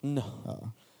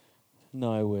 No.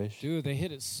 No, I wish. Dude, they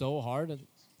hit it so hard.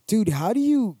 Dude, how do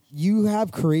you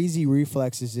have crazy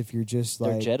reflexes if you're just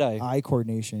They're like Jedi. eye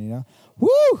coordination, you know? Woo!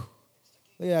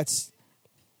 Yeah, that's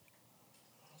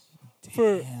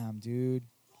damn, dude.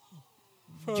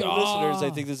 For our listeners,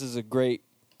 I think this is a great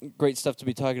stuff to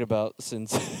be talking about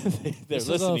since they're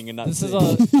listening and not This is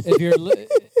seeing.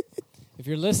 if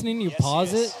you're listening, you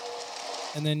pause it,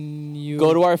 and then you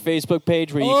Go to our Facebook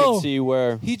page where you Oh. can see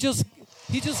where. He just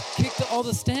kicked all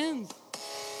the stands.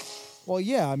 Well,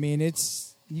 yeah, I mean,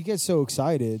 you get so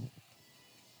excited.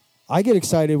 I get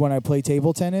excited when I play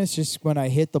table tennis, just when I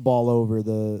hit the ball over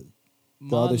the other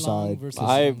Mon Lang side. versus-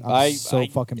 I'm so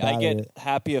fucking bad I get at it.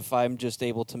 happy if I'm just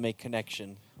able to make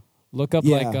connection. Look up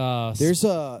Yeah. like There's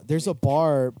a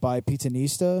bar by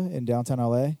Pitanista in downtown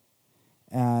LA,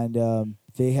 and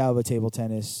they have a table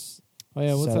tennis. oh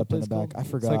yeah, what's set that up in place the back. called? I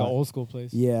forgot. It's like an old school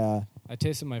place. Yeah, I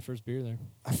tasted my first beer there.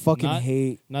 I fucking Not-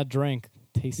 hate. Not drank,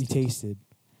 tasted. You tasted.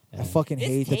 I Yeah. fucking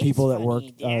hate the people that work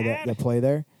that play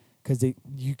there because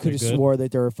you could have They're good? swore that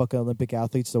they're fucking Olympic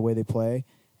athletes the way they play,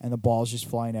 and the ball's just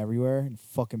flying everywhere and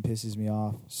fucking pisses me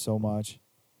off so much.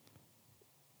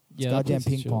 It's Yeah, that goddamn place is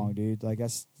ping chill. pong, dude. Like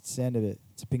that's the end of it.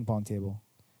 It's a ping pong table.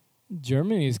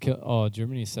 Germany's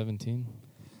Germany's 17.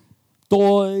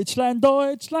 Deutschland,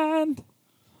 Deutschland.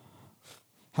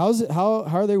 How's it? How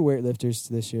are their weightlifters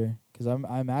this year? Because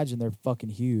I imagine they're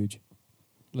fucking huge.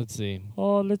 Let's see.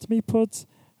 Oh, let me put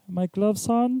my gloves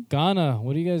on, Ghana,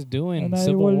 what are you guys doing? and I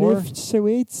Civil will War? lift the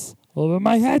weights over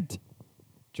my head.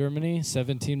 Germany,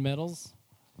 17 medals.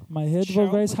 My head will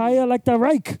rise higher like the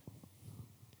Reich.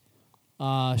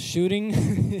 Shooting.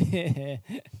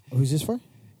 Who's this for?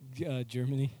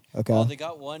 Germany. Okay. Oh, they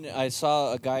got one. I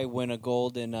saw a guy win a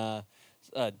gold in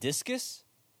discus.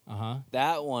 Uh-huh.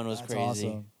 That one was That's crazy.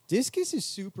 awesome. Discus is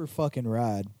super fucking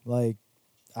rad. Like,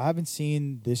 I haven't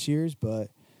seen this year's, but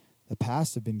the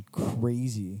past have been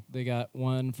crazy. They got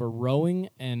one for rowing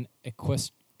and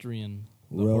equestrian.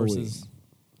 The Rowing. horses.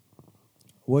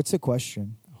 What's a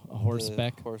question? A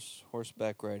horseback.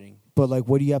 Horseback riding. But like,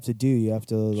 what do you have to do? You have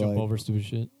to Jump like. over stupid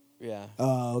shit. Yeah.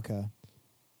 Oh, okay.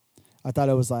 I thought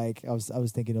it was like I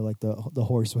was thinking of like the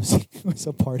horse was was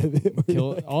a part of it. Where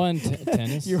Kill, like, oh, and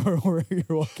tennis. you're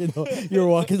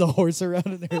walking the horse around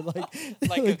and they're like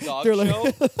Like a dog they're show?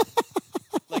 like,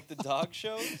 Like the dog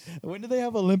shows? when do they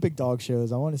have Olympic dog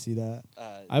shows? I want to see that.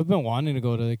 I've been wanting to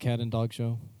go to the cat and dog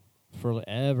show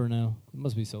forever now. It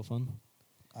must be so fun.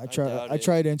 I doubt it.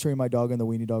 tried entering my dog in the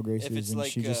weenie dog races it's and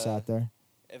like, she just sat there.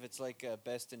 If it's like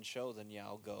best in show, then yeah,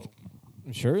 I'll go.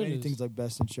 I'm sure If it is. anything's like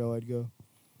best in show, I'd go.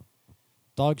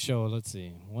 Dog show. Let's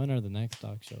see. When are the next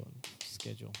dog show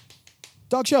schedule?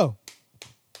 Dog show.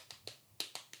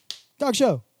 Dog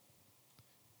show.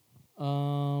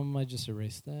 I just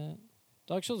erased that.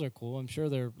 Dog shows are cool. I'm sure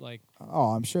they're like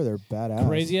Oh, I'm sure they're badass.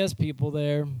 crazy ass people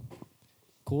there.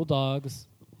 Cool dogs.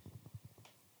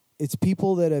 it's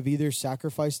people that have either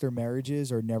sacrificed their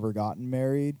marriages or never gotten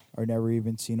married or never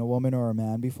even seen a woman or a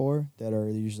man before that are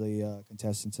usually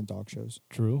contestants in talk shows.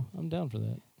 True. I'm down for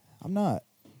that. I'm not.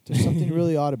 There's something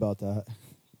really odd about that.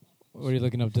 What are you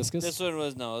looking up, discus? This one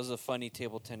was no. It was a funny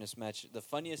table tennis match. The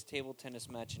funniest table tennis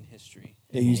match in history.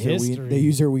 They use their history. they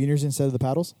use their wieners instead of the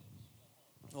paddles.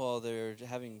 Well, they're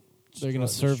having. They're gonna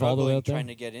serve all the way struggling out there? trying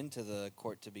to get into the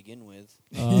court to begin with.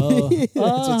 Oh. That's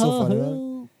what's so funny about it.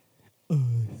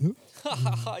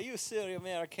 You silly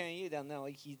American, you don't know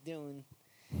what he's doing.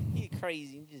 You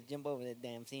crazy. You just jump over that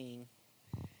damn thing.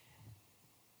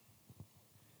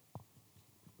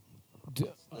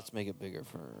 Let's make it bigger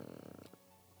for.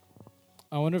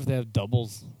 I wonder if they have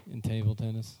doubles in table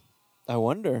tennis. I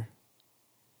wonder.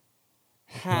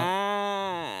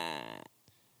 Ha.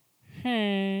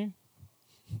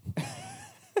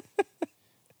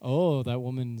 Oh, that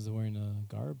woman's wearing a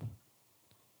garb.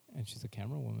 And she's a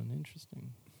camera woman.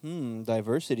 Interesting.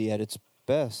 Diversity at its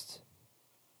best.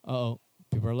 Uh-oh.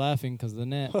 People are laughing because of the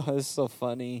net. It's so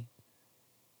funny.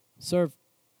 Serve.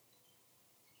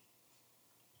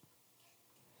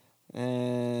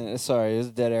 Sorry, it's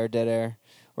dead air.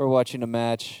 We're watching a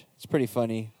match. It's pretty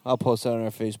funny. I'll post it on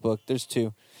our Facebook. There's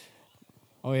 2.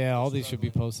 Oh, yeah. All these should be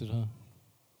posted, huh?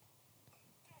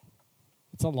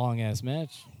 It's a long-ass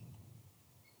match.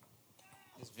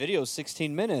 This video is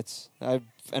 16 minutes. I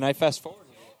fast forwarded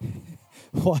it.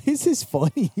 Why is this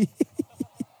funny?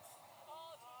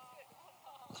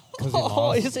 Because he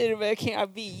lost. you said I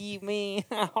can't beat you, man.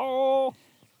 Oh.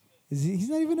 He's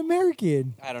not even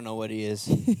American. I don't know what he is.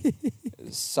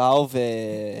 Salve.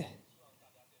 There's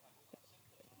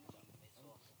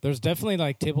definitely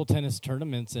like table tennis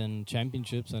tournaments and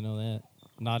championships. I know that.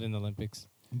 Not in the Olympics.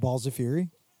 Balls of Fury.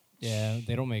 Yeah,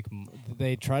 they don't make.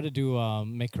 They try to do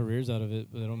make careers out of it,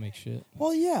 but they don't make shit.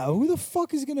 Well, yeah. Who the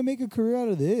fuck is gonna make a career out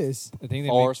of this? I think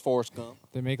Forrest Gump.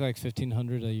 they make like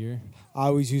 $1,500 a year. I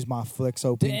always use my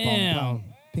Flexo Damn.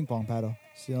 ping pong paddle.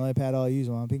 It's the only paddle I use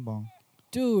when I'm ping pong.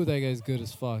 Dude, that guy's good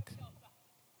as fuck.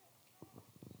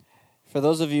 For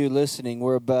those of you listening,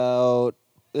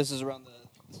 this is around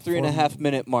the 3.5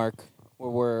 minute mark where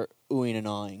we're oohing and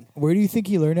awing. Where do you think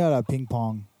he learned how to ping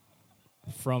pong?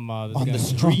 From this On guy. the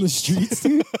streets,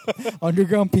 dude.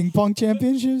 Underground ping pong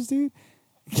championships, dude.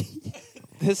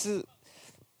 This is.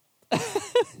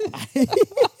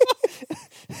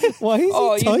 Why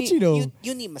is he touching him?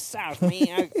 You need massage,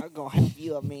 man. I'm gonna help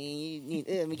you up, man. You need,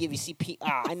 let me give you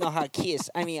CPR. I know how to kiss.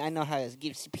 I know how to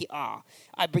give CPR.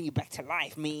 I bring you back to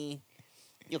life, man.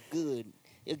 You're good.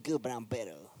 You're good, but I'm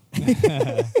better.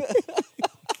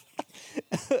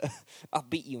 I'll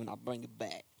beat you and I'll bring you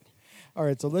back. All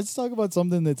right, so let's talk about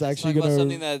something that's Let's actually talk about going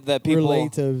something to that people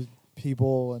relate to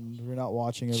people, and we're not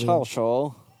watching everything. Ciao.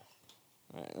 All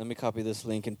right, let me copy this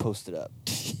link and post it up.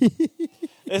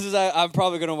 I'm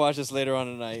probably gonna watch this later on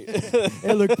tonight.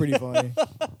 It looked pretty funny.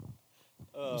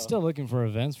 I'm still looking for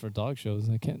events for dog shows.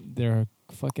 I can't. Their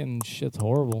fucking shit's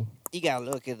horrible. You gotta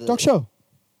look at the Dog show.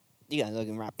 You gotta look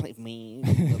in the right place, man. You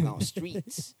gotta look on the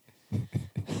streets.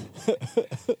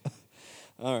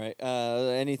 All right.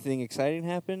 Anything exciting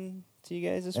happen to you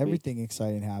guys this week? Everything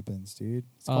exciting happens, dude.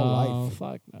 It's called life.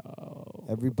 Fuck no.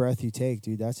 Every breath you take,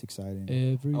 dude, that's exciting.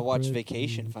 Every I watched breath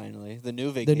Vacation you- finally. The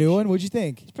new Vacation. The new one, what'd you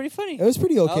think? It's pretty funny. It was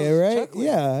pretty I okay, was right? chuckling.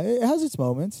 Yeah, it has its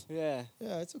moments. Yeah.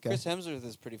 Yeah, it's okay. Chris Hemsworth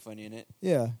is pretty funny in it.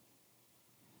 Yeah.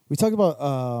 We talked about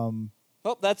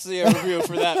Oh, that's the review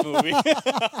for that movie.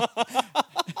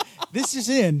 this is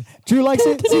in. Drew likes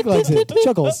it, Zeke likes it.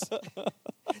 Chuckles.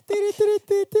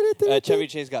 Chevy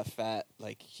Chase got fat.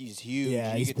 Like, he's huge.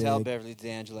 Yeah, you he's could tell big. Beverly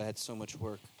D'Angelo had so much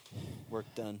work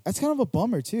done. That's kind of a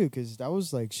bummer too, because that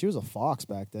was like she was a fox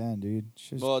back then, dude.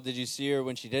 She was, Well, did you see her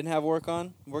when she didn't have work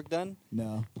done?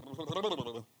 no.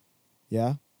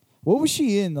 Yeah. What was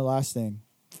she in the last thing?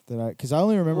 Because I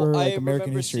only remember her Well, like I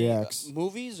American remember History seeing, X.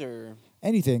 movies or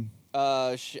Anything.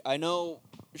 I know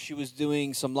she was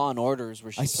doing some Law and Orders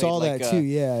where she I played saw like that too.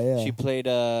 Yeah. She played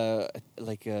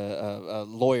like a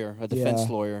lawyer, a defense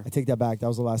lawyer, I take that back. That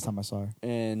was the last time I saw her.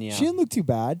 and yeah, She didn't look too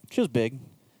bad. she was big.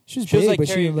 She was She was big, like but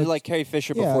she Carrie, didn't look like Carrie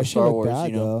Fisher yeah, before she Star looked Wars, bad,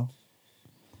 you know. though.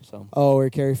 So Oh, where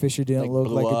Carrie Fisher didn't Like, look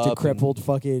blew like a up decrepit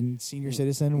fucking senior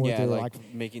citizen with yeah, her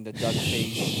like making the duck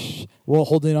face. well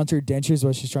holding onto her dentures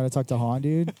while she's trying to talk to Han,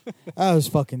 dude. That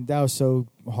was so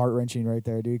heart wrenching right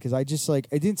there, dude. Because I just like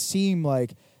it didn't seem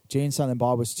like Jane Silent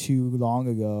Bob was too long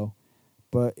ago,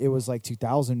 but it was like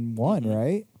 2001, Mhm.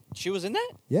 right? She was in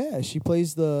that. Yeah, she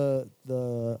plays the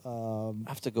I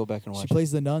have to go back and watch. she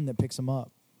plays the nun that picks him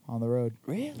up on the road. it.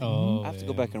 Really? Oh, I have to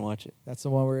go yeah. back and watch it. That's the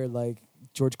one where like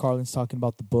George Carlin's talking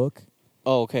about the book,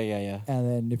 Oh, okay, yeah. and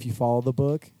then if you follow the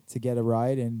book, to get a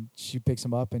ride, and she picks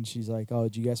him up, and she's like, "Oh,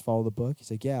 do you guys follow the book?" He's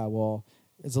like, "Yeah, well,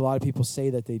 there's a lot of people say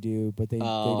that they do, but they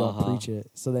don't preach it."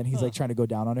 So then he's like trying to go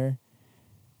down on her.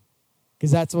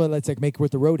 Because that's what it's like, make her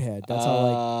with the roadhead. That's how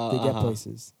like they get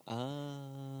places.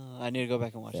 I need to go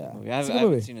back and watch Yeah. that movie. It's a I good haven't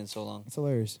movie. seen it in so long. It's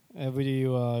hilarious.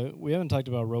 We haven't talked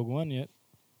about Rogue One yet.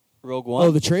 Rogue One.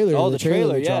 Oh, the trailer. Oh, the the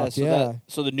trailer. they Yeah. dropped, So yeah.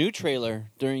 so the new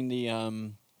trailer during the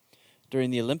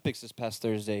Olympics this past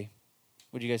Thursday.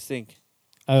 What do you guys think?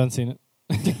 I haven't seen it.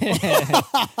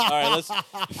 All right, let's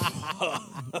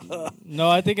No,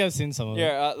 I think I've seen some of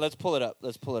it. let's pull it up.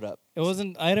 Let's pull it up. It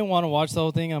wasn't. I didn't want to watch the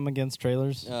whole thing. I'm against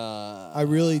trailers. I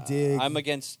really dig. I'm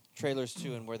against trailers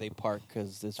too and where they park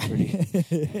because it's pretty.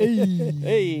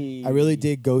 Hey, I really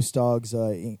dig Ghost Dog's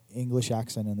English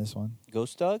accent in this one.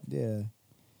 Ghost Dog. Yeah.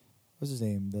 What's his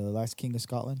name? The last king of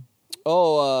Scotland?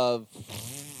 Oh,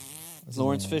 What's his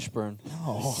Lawrence name? Fishburne.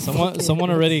 Oh,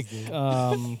 Someone already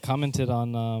commented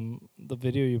on the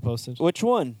video you posted, Which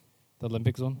one? the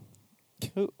Olympics one.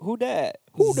 Who that?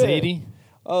 Who that? Zadie.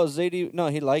 Oh, Zadie. No,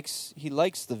 he likes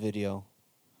the video.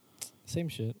 Same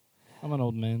shit. I'm an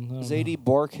old man. I don't Zadie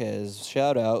Borges.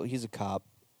 Shout out. He's a cop.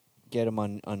 Get him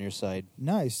on your side.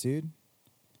 nice, dude.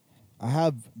 I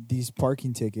have these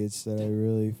parking tickets that I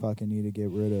really fucking need to get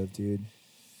rid of, dude.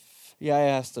 Yeah, I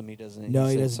asked him. He doesn't. No,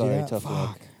 he said, doesn't. Sorry, do that? tough Fuck.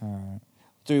 luck. All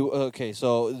right. Okay,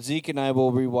 so Zeke and I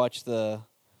will rewatch the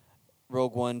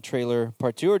Rogue One trailer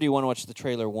part 2, or do you want to watch the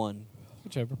trailer 1? know.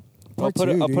 Whichever. Part I'll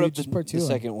put two, up dude, the, just part the 2.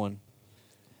 second one.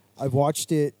 I've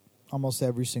watched it almost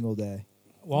every single day.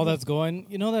 While that's going,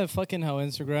 you know that fucking how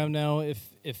Instagram now, if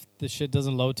the shit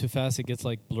doesn't load too fast, it gets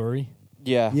like blurry.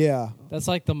 Yeah. Yeah. That's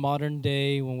like the modern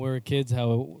day when we were kids,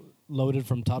 how it loaded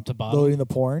from top to bottom. Loading the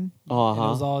porn. And it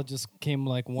was Uh-huh. all just came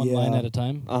like one Yeah. line at a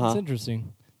time. Uh-huh. It's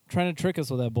interesting. Trying to trick us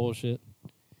with that bullshit.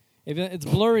 If it's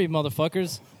blurry,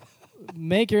 motherfuckers.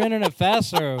 Make your internet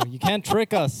faster. You can't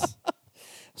trick us.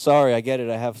 Sorry, I get it.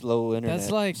 I have low internet.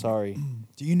 That's like- Sorry.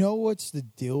 Do you know what's the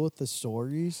deal with the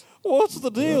stories? What's the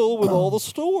deal with all the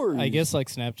stories? I guess like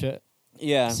Snapchat.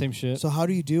 Yeah. Same shit. So how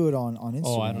do you do it on Instagram?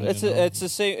 Oh, I don't It's even know. it's the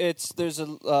same. There's a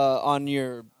on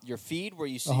your feed where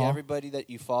you see Uh-huh. everybody that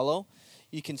you follow.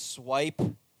 You can swipe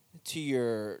to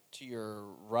your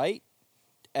right,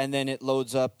 and then it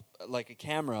loads up like a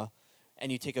camera,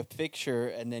 and you take a picture,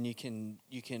 and then you can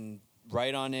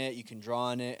write on it, you can draw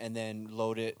on it, and then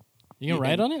load it. You can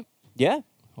write on it? Yeah,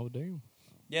 Oh, damn.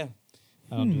 yeah,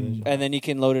 I don't do that shit. and then you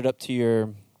can load it up to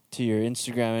your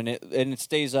Instagram, and it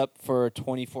stays up for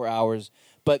 24 hours.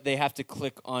 But they have to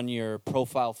click on your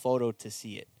profile photo to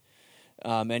see it.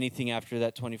 Anything after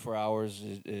that 24 hours,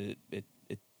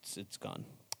 it's gone.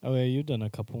 Oh, yeah, you've done a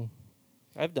couple.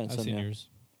 I've done I've some. seen Yeah. yours.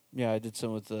 Yeah, I did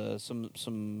some with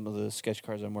some of the sketch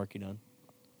cards I'm working on.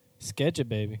 Sketch it,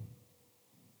 baby.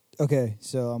 Okay,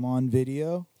 so I'm on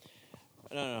video.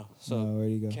 No. So No, where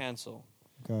do you go? cancel.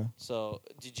 Okay. So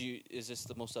is this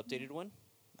the most updated one?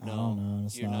 I don't know.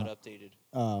 It's you're not updated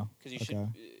Oh. because Okay.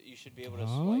 you should be able to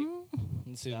swipe.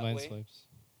 Let's see if That mine way? swipes.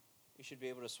 You should be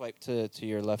able to swipe to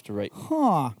your left or right.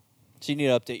 Huh. So you need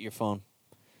to update your phone.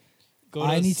 Go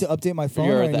I need to update my phone.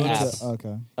 You're Or I the need app. to, okay.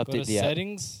 go Update to the app.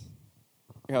 settings.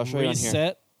 Here, I'll show you on here.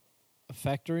 Reset a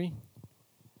factory.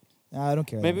 I don't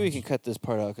care. Maybe that we much. can cut this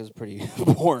part out because it's pretty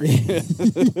boring.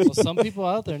 Well, some people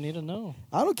out there need to know.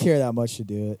 I don't care that much to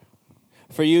do it.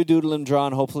 For you, Doodle and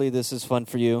Drawn, hopefully this is fun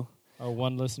for you. Our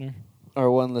one listener. Or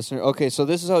one listener. Okay, so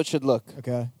this is how it should look.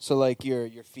 Okay. So like your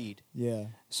feed. Yeah.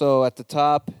 So at the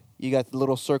top, you got the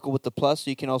little circle with the plus. So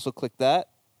you can also click that,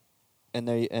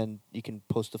 and you can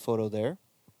post a photo there.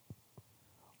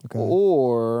 Okay.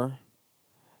 Or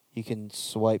you can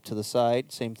swipe to the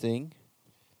side, same thing,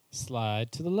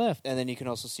 Slide to the left. and then you can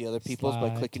also see other people's by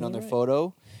Slide clicking to on the their right.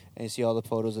 photo, and you see all the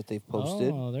photos that they've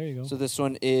posted. Oh, there you go. So this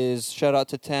one is shout out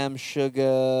to Tam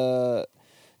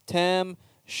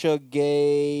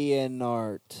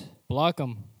Shugayanart. Block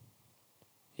them.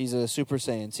 He's a Super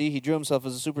Saiyan. See, he drew himself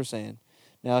as a Super Saiyan.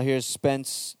 Now here's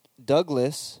Spence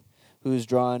Douglas, who's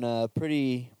drawn a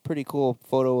pretty cool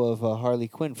photo of Harley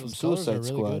Quinn from Those colors are Suicide really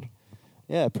Squad. good.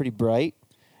 Yeah, pretty bright.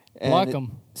 Block it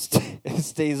them. it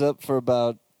stays up for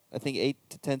about, I think, 8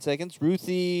 to 10 seconds.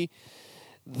 Ruthie,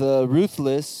 the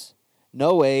Ruthless,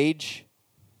 No Age,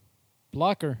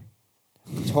 Blocker.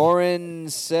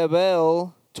 Torrance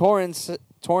Bell,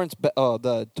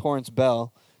 the Torrance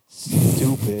Bell,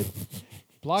 stupid.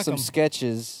 Block Some them.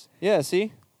 sketches. Yeah,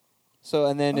 see? So,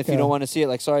 and then if you Okay. don't want to see it,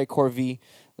 like, sorry, Corvi,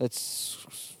 let's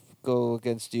go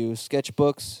against you.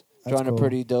 Sketchbooks, That's drawing cool. a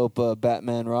pretty dope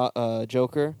Batman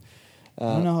Joker. I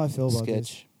don't know how I feel about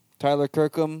sketch. Tyler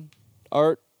Kirkham,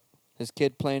 art, his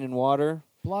kid playing in water.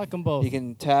 Block them both. You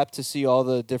can tap to see all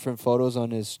the different photos on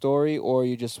his story, or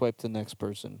you just swipe to the next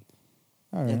person,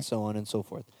 All and right. so on and so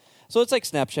forth. So it's like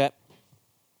Snapchat.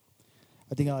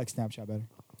 I think I like Snapchat better.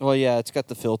 Well, yeah, it's got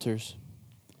the filters.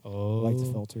 Oh, I like the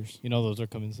filters. You know those are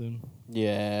coming soon.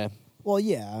 Yeah. Well,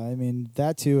 yeah, I mean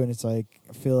that too, and it's like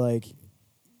I feel like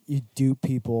you dupe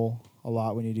people a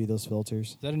lot when you do those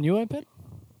filters. Is that a new iPad?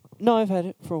 No, I've had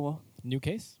it for a while. New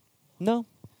case? No.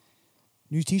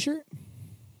 New T-shirt?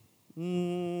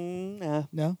 Nah.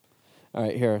 No. All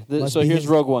right, here. Must So be here's his-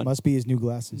 Rogue One. Must be his new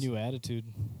glasses. New attitude.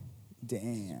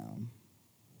 Damn.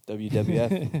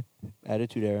 WWF.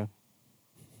 Attitude Era.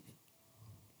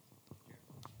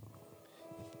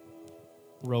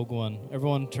 Rogue One.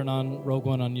 Everyone turn on Rogue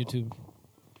One on YouTube.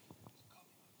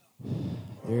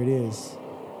 There it is.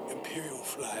 Imperial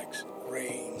flags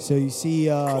reign. So you see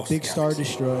Big Star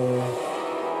Destroyer,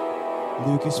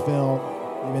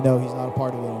 Lucasfilm, even though he's not a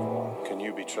part of it anymore. Can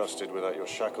you be trusted without your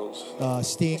shackles?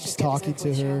 Stinks talking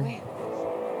to her,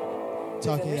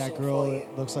 talking to that girl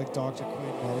that looks like Dr.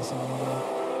 Quinn medicine.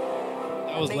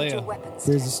 That was Leia.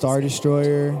 There's a Star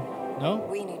Destroyer. No?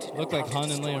 We need to know Looked like how to Han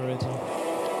and destroy Leia right there.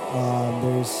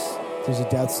 There's a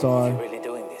Death Star. Really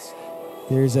doing this?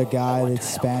 There's a guy that's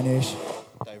Spanish.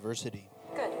 Diversity.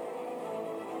 Good.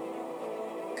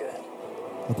 Good.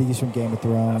 I think he's from Game of I've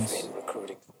Thrones. been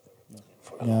recruiting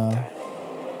for a No. long time.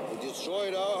 We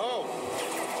destroyed our home.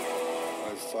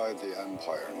 I fight the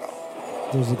Empire now.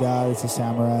 There's a guy that's a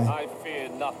samurai. I fear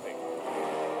nothing.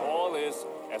 All is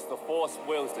as the Force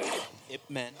wills it. Ip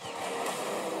Man.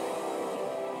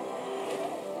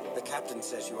 The captain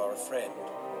says you are a friend.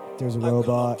 There's a I will not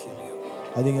robot. kill you.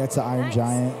 I think that's the Iron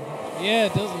Giant. Yeah,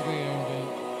 it does look like Iron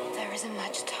Giant. There isn't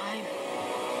much time.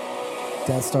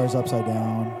 Death Star's upside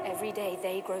down. Every day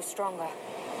they grow stronger.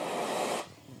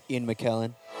 Ian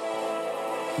McKellen.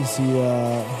 You see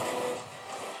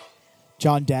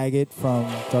John Daggett from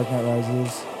Dark Knight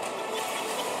Rises.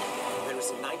 There is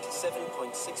a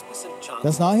 97.6% chance.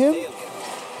 That's not him? of failure.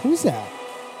 Who's that?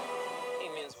 He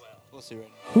means well. We'll see right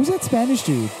now. Who's that Spanish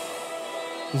dude?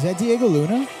 Is that Diego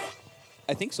Luna?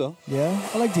 I think so. Yeah,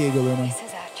 I like Diego Luna. This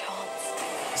is our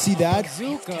chance. See that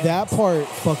Bazooka. that part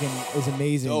fucking is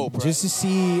amazing. Dope, right? Just to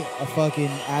see a fucking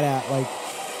AT-AT like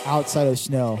outside of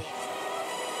snow.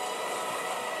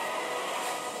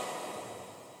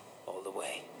 All the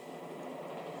way.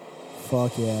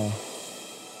 Fuck yeah.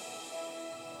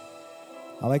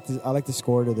 I like the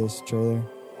score to this trailer.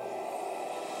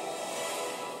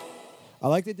 I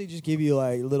like that they just give you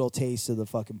like little taste of the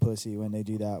fucking pussy when they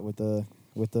do that with the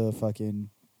fucking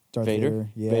Darth Vader? Vader.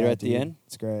 Yeah, Vader at the dude. end?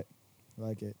 It's great. I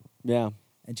like it. Yeah.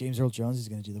 And James Earl Jones is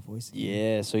gonna do the voice.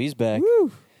 Yeah, so he's back.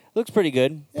 Woo! Looks pretty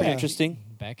good. Pretty Yeah. interesting.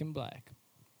 Back in black.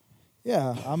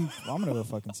 Yeah, I'm gonna go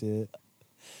fucking see it.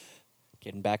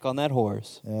 Getting back on that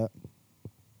horse. Yeah.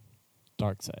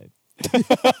 Dark side.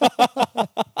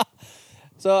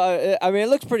 So I mean, it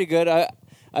looks pretty good.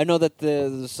 I know that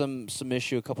there's some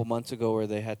issue a couple months ago where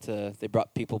they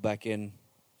brought people back in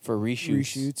for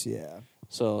reshoots. Yeah.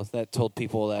 So that told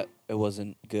people that it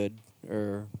wasn't good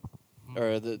or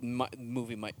the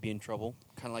movie might be in trouble.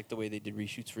 Kind of like the way they did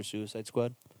reshoots for Suicide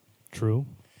Squad. True.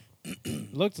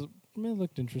 Looked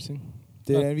interesting.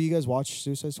 Did any of you guys watch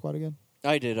Suicide Squad again?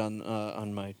 I did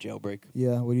on my jailbreak.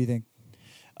 Yeah. What do you think?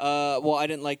 Well, I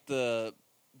didn't like the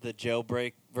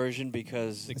jailbreak version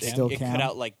because It it still cut can?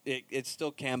 out like it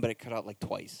still can, but it cut out like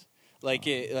twice. Like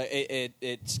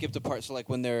it skipped a part. So like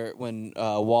when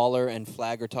Waller and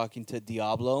Flag are talking to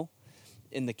Diablo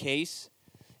in the case,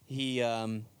 he's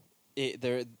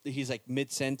like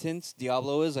mid sentence.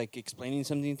 Diablo is like explaining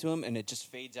something to him, and it just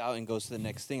fades out and goes to the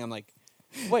next thing. I'm like,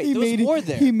 wait, there was more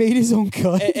there. He made his own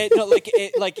cut. It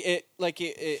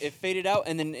faded out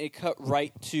and then it cut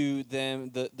right to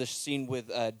the scene with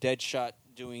Deadshot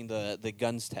doing the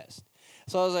guns test.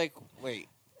 So I was like, wait,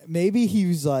 Maybe he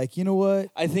was like, you know what?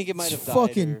 I think it might This have died.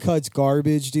 fucking or- cut's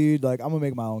garbage, dude. Like I'm gonna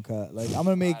make my own cut. Like I'm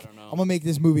gonna make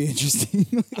this movie interesting.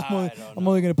 I'm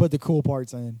only gonna put the cool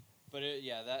parts in. But it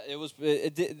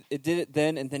did it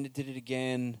then, and then it did it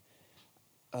again,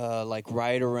 like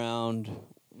right around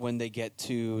when they get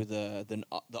to the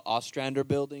Ostrander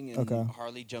building, and Okay.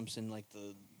 Harley jumps in like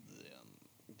the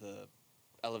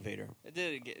elevator. It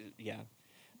did it again, yeah.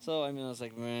 So I mean, I was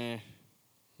like, meh,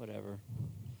 whatever.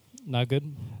 Not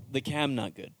good. The cam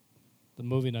not good. The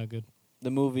movie not good.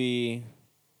 The movie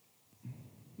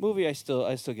I still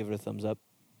give it a thumbs up.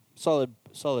 Solid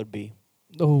B.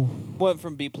 Oh, Went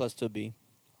from B plus to B.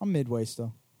 I'm midway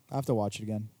still. I have to watch it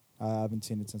again. I haven't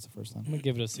seen it since the first I'm time. gonna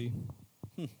give it a C.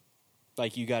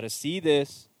 Like you got to see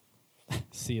this.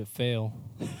 See it fail,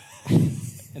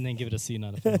 and then give it a C,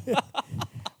 not a fail.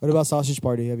 What about Sausage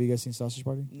Party? Have you guys seen Sausage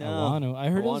Party? No, I want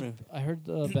to. wanna. I heard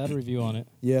a bad review on it,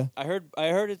 Yeah. I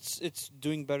heard it's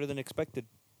doing better than expected.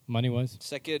 money wise.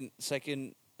 Second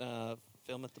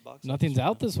film at the box. Nothing's office.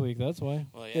 out this week. That's why.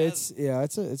 Well, yeah,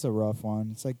 It's a rough one.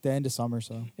 It's like the end of summer,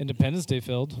 so Independence Day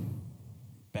failed.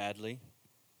 badly.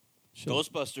 Shit.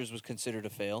 Ghostbusters was considered a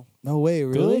fail. no way,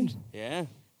 really. Good. Yeah,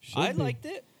 Should I be. liked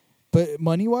it. But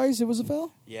money wise, it was a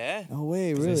fail. Yeah, No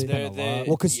way, 'Cause they really. spent a lot.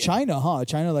 Well, because yeah. China, huh?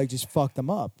 China like just fucked them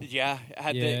up. Yeah,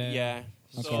 had Yeah. the yeah.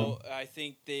 Okay. So I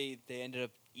think they ended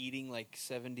up eating like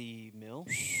 70 mil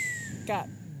God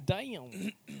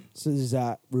damn. So does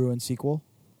that ruin sequel?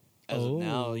 as of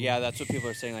now. Oh. Yeah, that's what people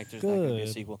are saying. Like, there's not going to be a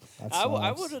Good. sequel. That I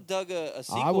sucks. would have dug a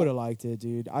sequel. I would have liked it,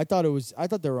 dude. I thought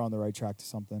they were on the right track to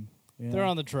something. Yeah. They're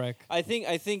on the track. I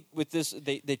think with this,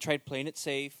 they tried playing it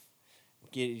safe,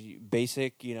 get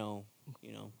basic, you know.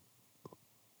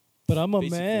 But I'm a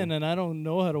Basically. man and I don't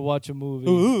know how to watch a movie.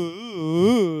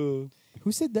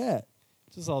 Who said that?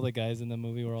 Just all the guys in the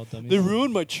movie were all dummies. They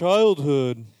ruined my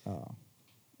childhood. Oh.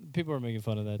 People are making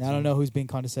fun of that. I too. don't know who's being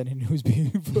condescending and who's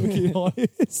being fucking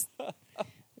honest.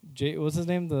 What's his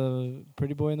name? The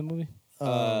pretty boy in the movie?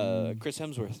 Chris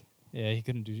Hemsworth. Yeah, he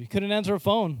couldn't answer a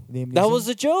phone. Liam That Neeson? was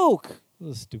a joke. It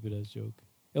was a stupid ass joke.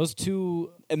 It was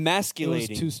too Emasculating. It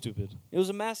was too stupid. It was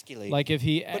emasculating. Like if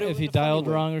he But it was if he in a funny dialed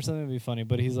way. wrong or something, it'd be funny.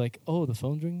 But he's like, "Oh, the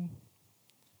phone's ringing."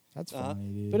 That's Uh-huh. funny,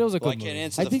 dude. But it was a good well, I movie. can't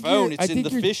answer I the think phone. you're- It's I in think the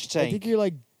you're- fish tank. I think you're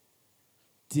like,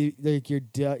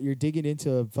 you're digging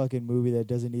into a fucking movie that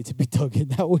doesn't need to be dug in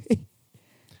that way.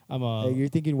 I'm Like, you're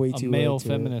thinking way a too male into it.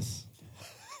 feminist.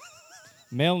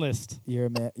 Malenist. You're a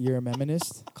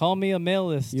meninist. Call me a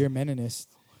malenist. You're a meninist.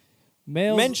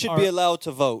 Males Men should are be allowed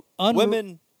to vote.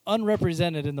 Women,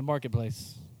 unrepresented in the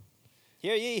marketplace.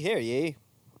 hear ye.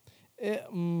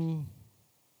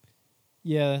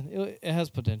 Yeah, it has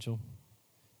potential.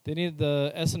 They need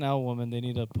the SNL woman. They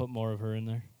need to put more of her in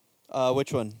there.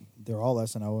 Which one? They're all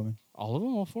SNL women. All of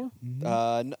them, all four.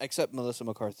 Except Melissa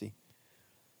McCarthy.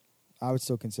 I would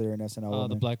still consider an SNL woman.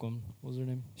 The black one. What was her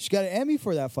name? She got an Emmy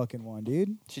for that fucking one,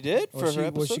 dude. She did Well, for her Well,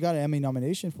 episode. she got an Emmy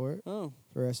nomination for it Oh,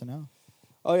 for SNL.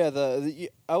 oh yeah.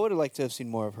 I would have liked to have seen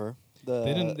more of her. The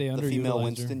They didn't- they the female underutilized her.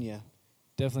 Winston. Yeah.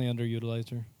 Definitely underutilized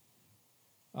her.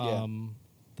 Yeah.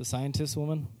 The scientist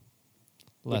woman.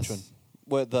 Less. Which one?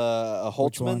 What the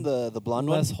Which one? Holtzman, the blonde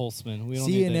Less one? Holtzman. We don't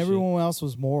See, need and that everyone else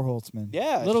was more Holtzman.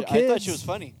 Yeah, Little I thought kids. she was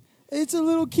funny. It's a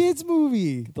little kids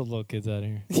movie. Get the little kids out of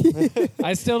here.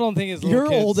 I still don't think it's little Your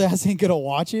kids. old ass ain't gonna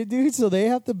watch it, dude. So they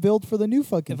have to build for the new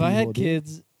fucking. If I had people, dude.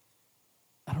 kids,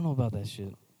 I don't know about that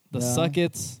shit. The Yeah.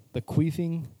 suckets, the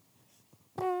queefing.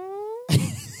 I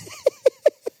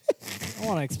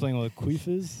want to explain what a queef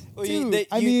is. Well,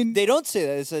 Dude, they don't say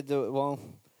that. They said, well,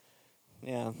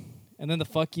 yeah. And then the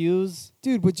fuck yous.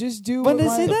 dude, but just do. When what they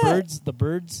say Ryan- that? The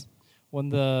birds. When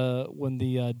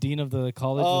the dean of the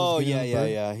college. Oh was giving yeah, the yeah,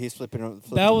 bird. yeah. He's flipping.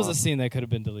 That was a scene that could have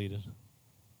been deleted.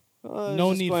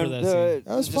 No need for that scene.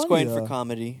 That was just funny, going though. for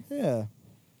comedy. Yeah,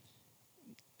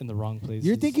 In the wrong place.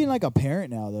 you're thinking like a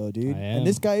parent now, though, dude. I am. And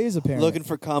this guy is a parent. Looking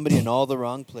for comedy in all the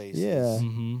wrong places. Yeah.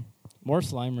 Mm-hmm. More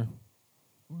Slimer.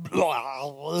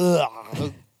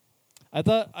 I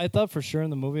thought for sure in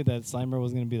the movie that Slimer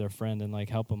was gonna be their friend and like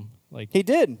help them. Like He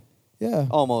did Yeah.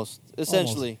 almost,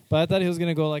 essentially. almost. But I thought he was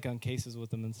gonna go like on cases with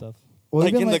them and stuff. Well,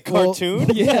 Like even in the cartoon?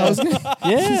 yeah, I was gonna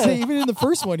Yeah. say, even in the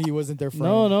first one, he wasn't their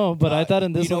friend. No, but I thought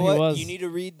in this you know one what? he was. You need to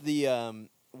read the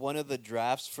one of the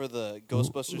drafts for the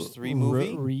Ghostbusters 3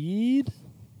 movie. Read?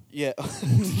 Yeah.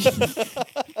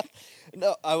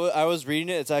 No, I was reading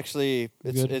it. It's actually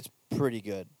Good. it's pretty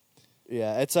good.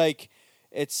 Yeah, it's like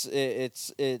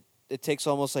it takes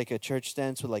almost like a church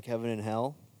stance with like heaven and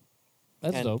hell.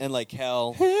 That's and, dope. and like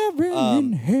hell, Heaven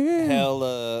and hell.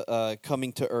 hell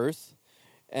coming to Earth,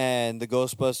 and the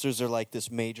Ghostbusters are like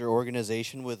this major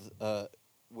organization with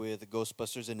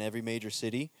Ghostbusters in every major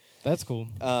city. That's cool.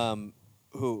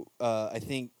 Who I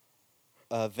think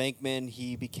Venkman,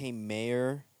 he became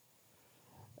mayor.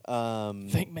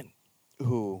 Venkman.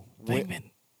 Who?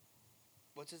 Venkman.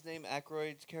 What's his name?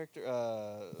 Aykroyd's character?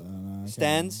 I can't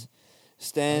Stans.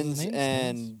 Stans name?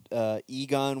 and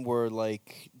Egon were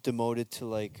like demoted to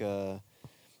like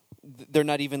they're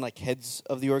not even like heads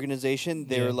of the organization.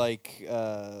 They're Yeah. like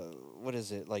what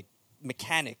is it? Like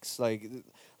mechanics, like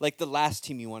the last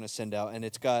team you want to send out, and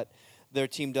they're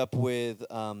teamed up with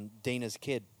Dana's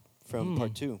kid from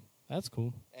part 2, That's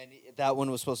cool. and that one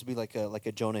was supposed to be like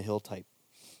a Jonah Hill type.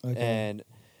 Okay. And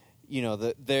you know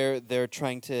they're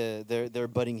trying to they're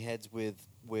butting heads with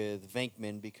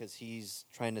Venkman because he's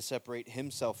trying to separate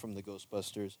himself from the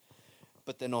Ghostbusters,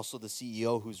 but then also the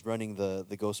CEO who's running the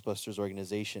Ghostbusters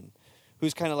organization,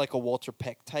 who's kind of like a Walter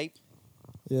Peck type.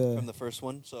 Yeah. from the first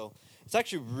one. So it's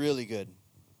actually really good.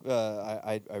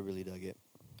 I really dug it.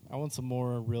 I want some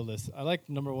more realistic. I like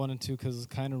number 1 and 2 because it's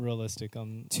kind of realistic.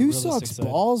 On the 2 realistic sucks side.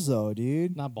 balls though,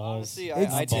 dude. Not balls. Honestly,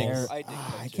 It's I dig. ter- I dig.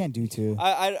 Ah, that I too. can't do 2.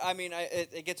 I mean,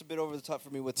 it gets a bit over the top for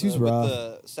me with Two's the, with rough.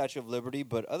 the Statue of Liberty,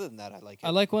 but other than that, I like it. I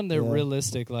like when they're Yeah.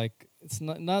 realistic. Like it's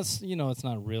not it's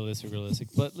not realistic,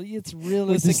 but it's With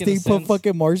realistic the in a Stay Put sense.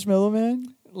 fucking Marshmallow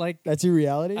Man. Like That's your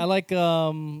reality. I like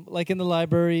in the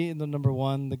library in the number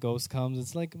 1, the ghost comes.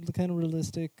 It's like kind of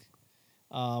realistic.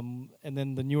 And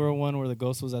then the newer one where the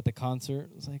ghost was at the concert.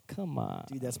 It's like, come on,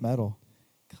 Dude, that's metal.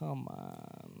 come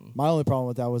on. My only problem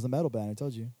with that was the metal band. I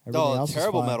told you. Everything Oh, else was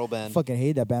terrible fine. metal band. I fucking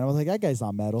hate that band. I was like, that guy's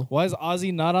not metal. Why is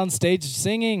Ozzy not on stage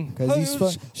singing? Because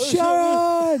he's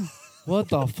Sharon. What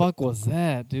the fuck was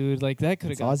that, dude? Like that could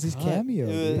have It's got Ozzy's cut. cameo.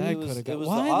 It dude. was- That it was- could have it got. was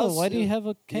Why the though? Oz- Why do you it- have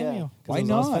a cameo? yeah. 'Cause Why it was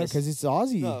not? Ozfest? Because it's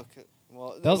Ozzy. No, well,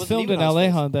 That was wasn't filmed even in LA,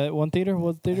 Ozfest. huh? That one theater.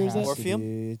 What theater is Has that? to Orpheum?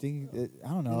 be. I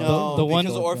don't know. No, The one-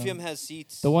 because Orpheum has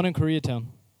seats. The one in Koreatown.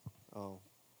 Oh.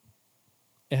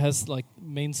 It has like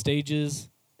main stages.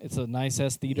 It's a nice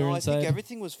ass theater No, I inside. think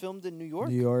everything was filmed in New York.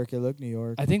 New York. It looked New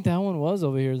York. I think that one was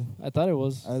over here. I thought it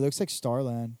was. It looks like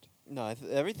Starland. No,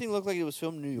 everything looked like it was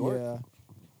filmed in New York. Yeah.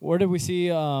 Where did we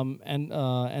see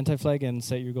Anti-Flag and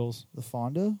Set Your Goals? The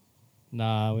Fonda.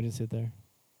 Nah, we didn't see it there.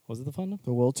 Was it the Fonda?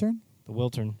 The Wiltern. The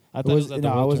Wiltern. I It thought it was, was at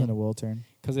no, the it wasn't a Wiltern Wiltern.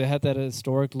 because it had that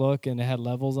historic look and it had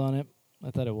levels on it.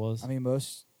 I thought it was. I mean,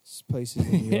 most places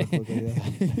in New York look like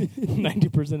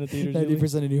that. 90% of theaters.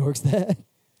 90% of New York's that.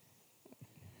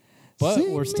 But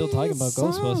Sing we're still me talking a about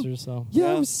song. Ghostbusters, so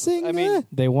Yo, Yeah. sing I mean- it.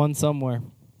 they won somewhere.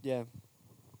 Yeah.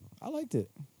 I liked it.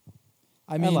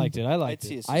 I I mean, liked it. I I'd liked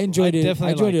see it. a I sequel. enjoyed I it. I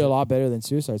definitely enjoyed liked it a it. lot better than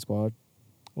Suicide Squad.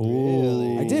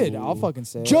 Really? I did. I'll fucking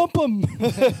say it. Jump them.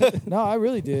 No, I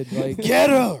really did. Like, Get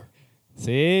her!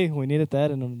 See, we needed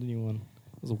that in the new one.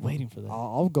 I was waiting for that.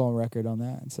 I'll go on record on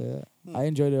that and say that. I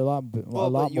enjoyed it a lot, Well, a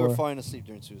lot but you more. were falling asleep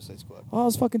during Suicide Squad. I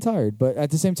was fucking tired, but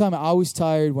at the same time, I was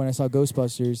tired when I saw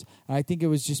Ghostbusters. And I think it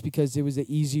was just because it was an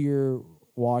easier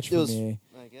watch It for was- me,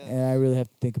 I guess. and I really have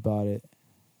to think about it.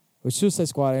 With Suicide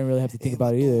Squad, I didn't really have to think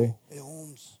about it either. Hey,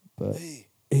 Holmes. But Hey,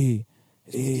 hey,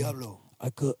 it's me, Diablo.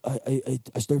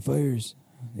 I start fires.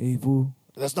 Hey, fool.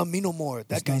 That's not me no more. That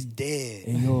That's guy's not- dead.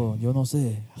 Hey, yo no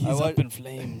sé. He's I wa- up in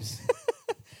flames.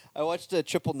 I watched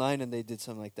Triple Nine and they did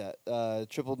something like that.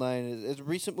 Triple Nine is a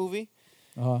recent movie.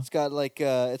 Uh-huh. It's got like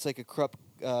it's like a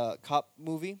cop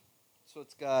movie. So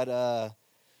it's got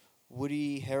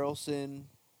Woody Harrelson,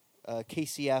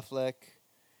 Casey Affleck,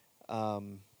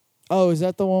 Oh, is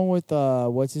that the one with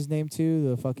what's his name too?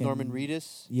 The fucking Norman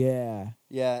Reedus. Yeah,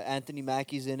 Yeah, Anthony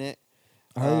Mackie's in it.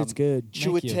 I heard it's good.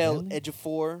 Chiwetel Machiavelli?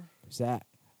 Ejiofor. Who's that?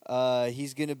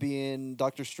 He's gonna be in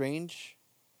Doctor Strange.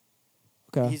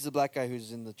 Okay. He's the black guy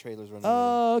who's in the trailers running.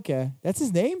 Oh, okay. That's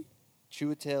his name.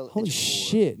 Chiwetel Holy Ejiofor.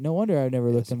 shit! No wonder I never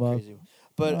Yeah, looked some him up. crazy one.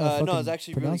 But Oh, no, fucking it's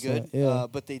actually really pronounce good. that, yeah.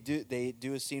 But they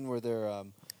do a scene where they're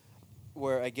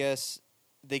where I guess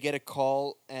they get a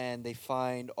call and they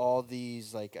find all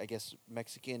these like I guess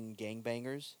Mexican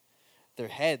gangbangers, their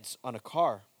heads on a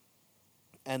car,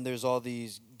 and there's all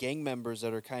these gang members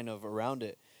that are kind of around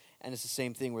it, and it's the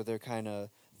same thing where they're kind of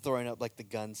throwing up like the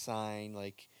gun sign,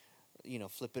 like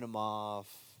flipping them off,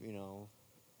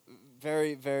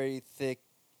 very very thick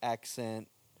accent.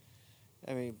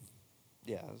 I mean,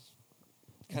 yeah.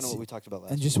 Kind of what we talked about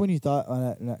last And just when you thought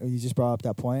you just brought up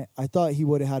that point, I thought he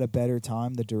would have had a better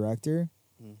time, the director,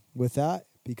 with that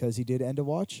because he did End of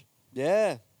Watch.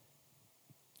 Yeah.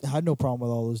 I had no problem with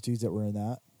all those dudes that were in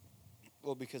that.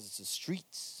 Well, because it's the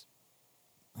streets.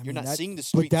 I You're mean, not seeing the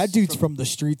streets. But that dude's from the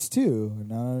streets too,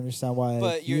 and I don't understand why.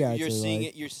 But he had you're to, seeing like-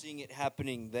 it. You're seeing it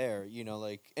happening there.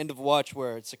 Like End of Watch,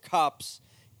 where it's the cops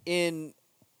in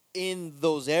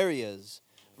those areas,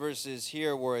 versus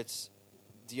here where it's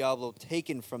Diablo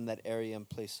taken from that area and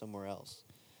placed somewhere else.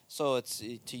 So it's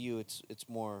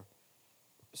more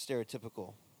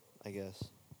stereotypical, I guess.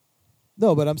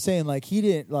 No, but I'm saying like he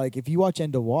didn't like if you watch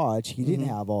End of Watch, he didn't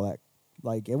Mhm. have all that.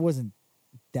 Like it wasn't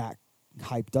that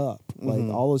hyped up. Like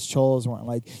Mhm. all those cholos weren't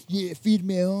like, yeah, feed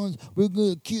me hounds. We're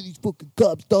gonna kill these fucking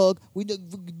cops, dog. We don't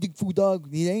fucking dig food, dog.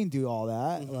 He didn't do all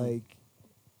that. Mhm. Like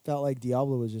felt like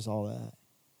Diablo was just all that.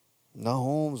 No,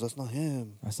 Holmes, that's not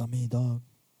him. That's not me, dog.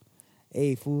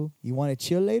 Hey, fool, you want to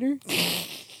chill later?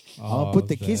 I'll Oh, put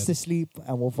the kids that- to sleep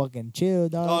and we'll fucking chill,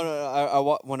 dog.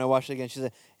 No. When I watched it again, she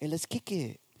said, "Hey, let's kick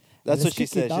it." That's Let's what she kick it,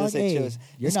 said. She dog. didn't say Hey, chill. It's,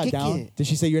 you're "Let's not kick down. it." Did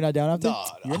she say you're not down after? No.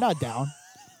 You're not down.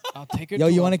 I'll take her. Yo,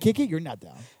 to you a- want to kick it? You're not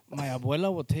down. My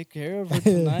abuela will take care of her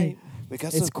tonight. We got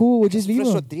It's some cool. We'll just leave fresh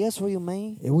them. tortillas for you,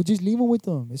 man. We'll just leave them with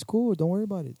them. It's cool. Don't worry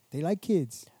about it. They like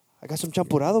kids. I got some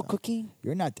champurrado cooking.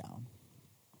 You're not down.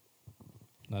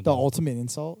 Not The down. ultimate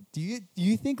insult. Do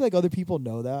you think like other people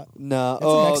know that? No, That's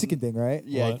a Mexican thing, right?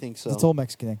 Yeah, I What? think so. It's a total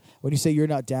Mexican thing. When you say you're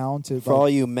not down to For like, all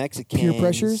you Mexicans, peer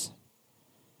pressures.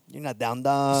 you're not down,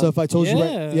 dog. So if I told you, yeah, I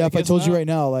if I guess told you not. right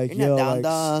now, like, You're yo, not down, like,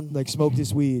 dog. like smoke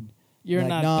this weed. You're like,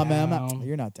 not nah, down. man, I'm not.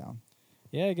 You're not down.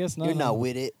 Yeah, I guess not. you're not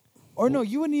with it. Or no,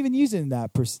 you wouldn't even use it in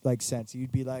that like sense.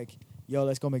 You'd be like, yo,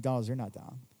 let's go McDonald's. You're not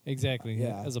down. Exactly.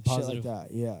 Yeah, As a shit positive. like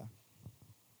that. Yeah.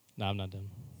 No, I'm not done.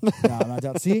 No, I'm not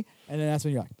down. See, and then that's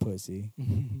when you're like pussy.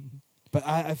 But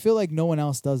I feel like no one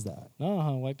else does that. No,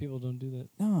 white people don't do that.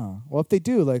 No. Well, if they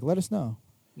do, like, let us know.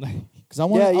 Like, Because I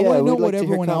want Yeah, to yeah, know we'd what like to hear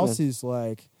everyone comments. else's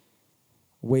like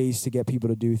ways to get people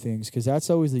to do things. Because that's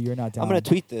always the you're not down. I'm gonna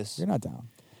tweet this. You're not down.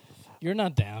 you're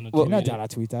not down. Well, You're not tweet down. it. I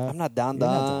tweet that. I'm not down, You're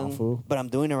not dog. down, fool. But I'm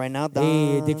doing it right now, dog.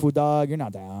 Hey, dick food dog. You're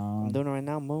not down. I'm doing it right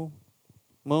now, Moo.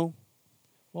 Moo.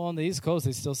 Well, on the East Coast,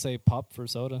 they still say pop for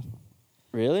soda.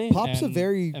 Really? Pop's a And-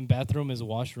 very And bathroom is a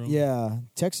washroom. yeah.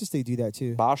 Texas they do that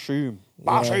too. Bashroom. Yeah.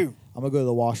 Bashroom. I'm gonna go to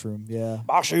the washroom. Yeah.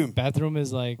 Bashroom. Bathroom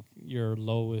is like you're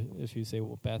low if you say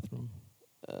bathroom.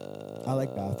 I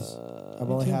like baths. I've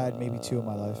only had maybe 2 in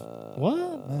my life.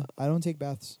 What? I don't take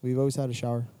baths. We've always had a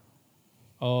shower.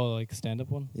 Oh, like stand-up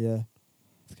one? Yeah.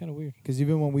 It's kind of weird. Because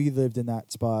even when we lived in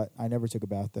that spot, I never took a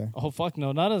bath there. Oh, fuck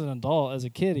no. Not as an adult. As a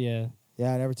kid, yeah.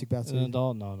 Yeah, I never took baths. As an either.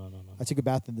 adult, no. I took a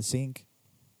bath in the sink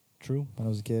True. when I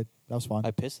was a kid. That was fun.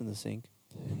 I piss in the sink.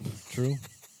 True.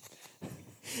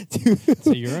 Dude, It's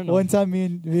a urinal. one time me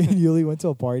and Yuli went to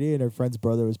a party and her friend's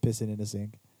brother was pissing in the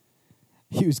sink.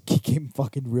 He came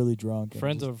fucking really drunk. and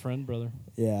Friends just- of a friend, brother.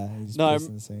 Yeah, he just No, pissed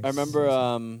in the sink. I remember.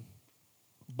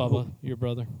 Bubba, your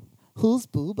brother. Who's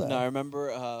Booba? No, I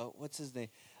remember. What's his name?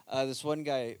 This one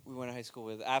guy we went to high school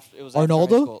with. It was Arnoldo?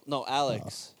 After high school. No,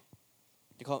 Alex.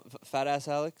 You call him Fat Ass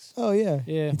Alex? Oh yeah,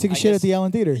 Yeah. He took a I shit at guess- the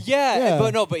Allen Theater. Yeah,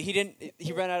 but he didn't.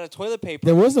 He ran out of toilet paper.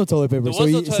 There was no toilet paper, There so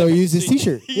was no he toilet so he paper, used his so he-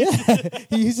 T-shirt. Yeah,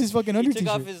 he used his fucking He under took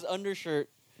off T-shirt. his undershirt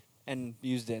and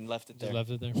used it and left it Just there. left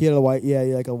it there. He had a white, yeah,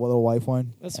 like a little wife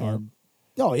one. That's smart. And-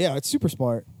 oh yeah, it's super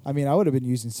smart. I mean, I would have been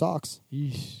using socks,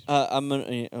 Yeesh. I'm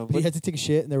gonna. but he had to take a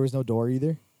shit, and there was no door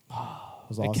either. It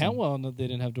was At awesome. Cantwell, no, they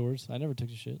didn't have doors. I never took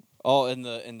a shit. Oh, in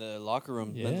the locker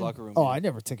room, Yeah. men's locker room. Oh, yeah. I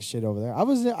never took a shit over there.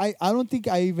 I don't think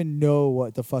I even know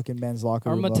what the fucking men's locker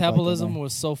Our room looked like in metabolism there.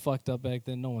 was so fucked up back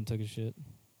then. No one took a shit.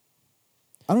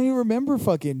 I don't even remember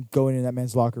fucking going in that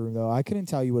men's locker room though. I couldn't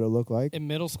tell you what it looked like. In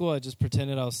middle school, I just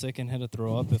pretended I was sick and had to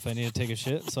throw up if I needed to take a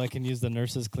shit, so I can use the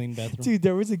nurse's clean bathroom. Dude,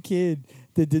 there was a kid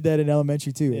that did that in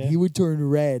elementary too, Yeah. and he would turn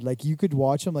red. Like you could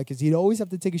watch him, like, cause he'd always have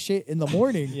to take a shit in the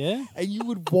morning. Yeah. And you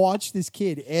would watch this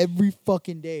kid every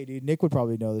fucking day, dude. Nick would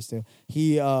probably know this too.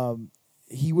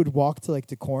 He would walk to like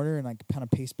the corner and like kind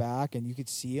of pace back, and you could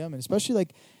see him. And especially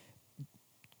like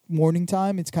morning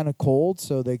time, it's kind of cold,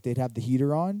 so they'd have the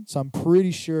heater on. So I'm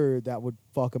pretty sure that would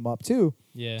fuck him up too.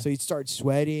 Yeah. So he'd start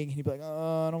sweating, and he'd be like,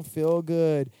 "Oh, I don't feel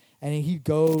good," and then he'd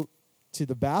go to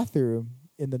the bathroom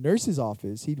in the nurse's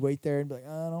office. He'd wait there and be like,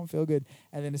 "Oh, I don't feel good,"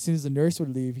 and then as soon as the nurse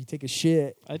would leave, he'd take a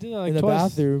shit I did that like in the twice.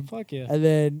 bathroom. Fuck yeah. And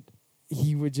then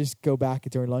he would just go back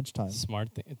during lunchtime.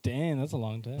 Smart thing. Damn, that's a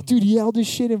long time. Dude, he held his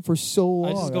shit in for so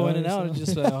long. I just go in and out and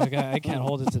understand. just I can't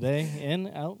hold it today. In,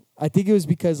 out. I think it was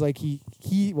because like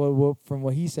well, from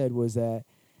what he said was that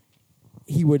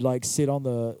he would like sit on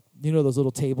the those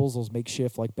little tables, those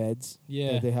makeshift like beds.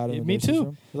 Yeah. that they had in the Me nurse's too.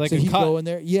 room? Like so a he'd cot. go in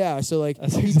there. Yeah, so like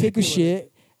That's he'd take exactly a what it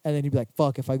shit. And then he'd be like,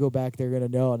 "Fuck! If I go back, they're gonna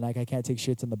know, and like I can't take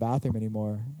shits in the bathroom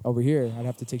anymore. Over here, I'd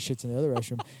have to take shits in the other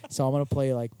restroom. So I'm gonna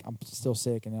play like I'm still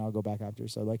sick, and then I'll go back after.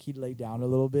 So like he'd lay down a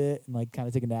little bit and like kind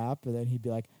of take a nap, and then he'd be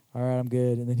like, "All right, I'm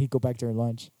good," and then he'd go back during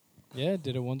lunch. Yeah,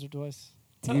 did it once or twice.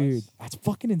 Dude, Nice. that's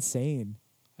fucking insane.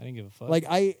 I didn't give a fuck. Like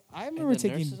I In remember the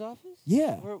taking. nurse's office?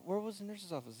 Yeah, Where was the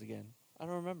nurse's office again? I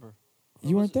don't remember.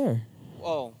 you weren't there.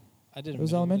 Oh. I did it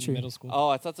was in elementary. middle school. Oh,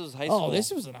 I thought this was high school. Oh,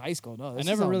 this was in high school. No, I this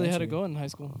never is really had to elementary. go in high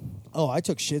school. Oh, I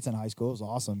took shits in high school. It was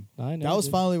awesome. No, I never That was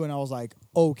did. finally when I was like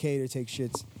okay to take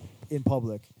shits in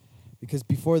public, because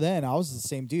before then I was the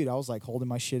same dude. I was like holding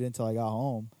my shit until I got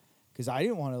home, because I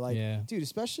didn't want to like, Yeah. dude,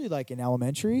 especially like in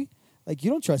elementary, like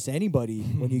you don't trust anybody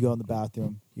when you go in the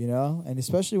bathroom, and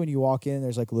especially when you walk in,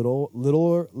 there's like little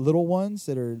ones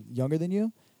that are younger than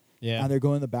you. Yeah. And they're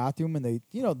going to the bathroom, and they,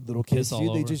 little kids, Piss all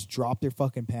dude, they over. just drop their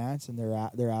fucking pants and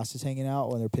their ass is hanging out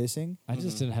when they're pissing. I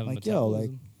just didn't have a Like, yo,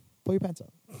 like, metabolism. pull your pants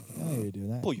up. I know you're doing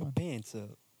that. Pull Come your on. pants up.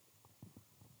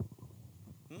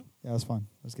 Yeah, it was fun.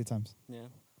 It was good times. Yeah.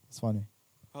 It's funny.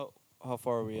 How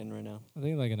far are we in right now? I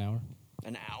think like an hour.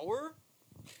 An hour?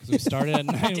 Because we started at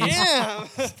 9. Damn.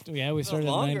 Yeah, we started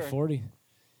at longer. 9:40.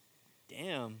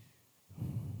 Damn.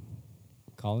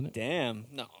 Calling it. Damn.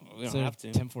 No, we don't So have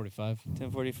to. 10:45.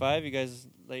 10:45. You guys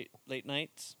late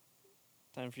nights.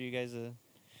 Time for you guys to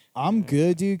I'm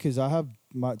good, dude, because I have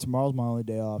tomorrow's my only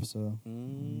day off, so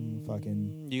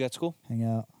fucking You got school? hang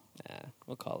out. Nah,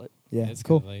 we'll call it. Yeah, it's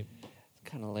cool. kinda late. It's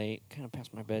kind of late. Kind of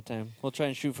past my bedtime. We'll try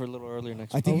and shoot for a little earlier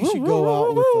next I week. think you should go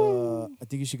out with. I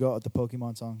think you should go out with the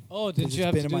Pokemon song. Oh, did It's you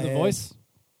have been to in do my the head. voice?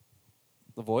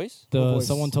 The voice? The voice.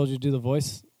 Someone told you to do the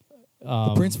voice.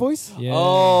 The Prince voice? Yeah.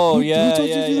 Oh, Who yeah. told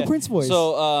you yeah, to do yeah. the Prince voice?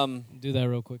 So, do that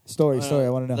real quick. Story. I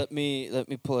want to know. Let me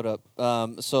pull it up.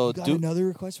 So, You got another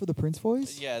request for the Prince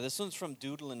voice? yeah, this one's from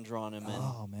Doodle and Drawn Him In.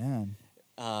 Oh man.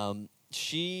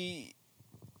 She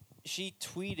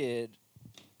tweeted.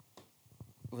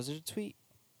 Was it a tweet?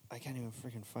 I can't even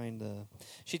freaking find the.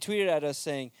 She tweeted at us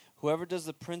saying, "Whoever does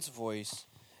the Prince voice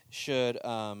should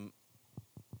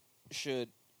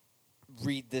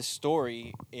read this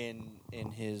story in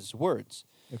his words."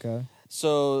 Okay.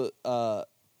 So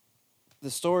the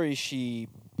story she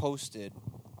posted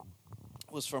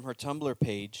was from her Tumblr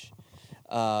page.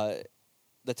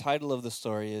 The title of the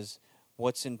story is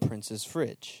 "What's in Prince's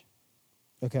Fridge."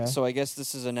 Okay. So I guess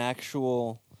this is an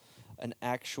actual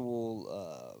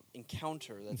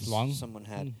encounter that It's long? someone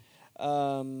had.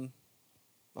 Hmm.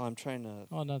 I'm trying to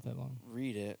Oh, not that long.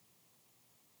 read it,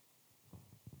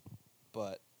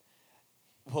 but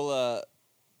we'll.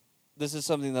 This is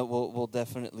something that we'll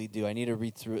definitely do. I need to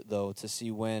read through it though to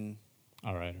see when.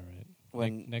 All right.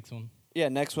 When Next one. Yeah,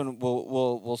 next one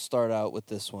we'll start out with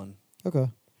this one. Okay.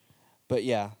 But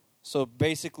yeah, so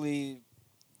basically,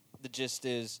 the gist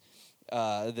is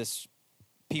this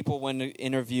people went to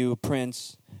interview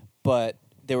Prince, but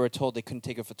they were told they couldn't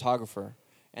take a photographer,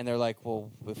 and they're like,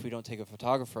 well, if we don't take a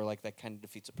photographer, like that kind of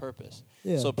defeats the purpose.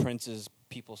 Yeah. So Prince's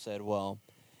people said, well,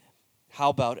 how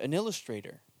about an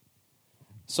illustrator?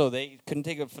 So they couldn't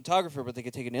take a photographer, but they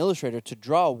could take an illustrator to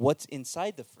draw what's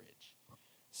inside the fridge.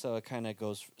 So it kind of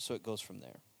goes. So it goes from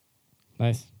there.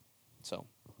 Nice. So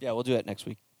yeah, we'll do that next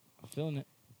week. I'm feeling it.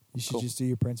 You should Cool. just do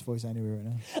your Prince voice anyway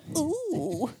right now.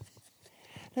 Ooh.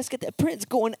 Let's get that Prince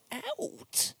going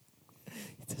out.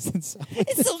 It doesn't sound like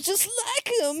It sounds just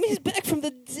like him. He's back from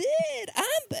the dead.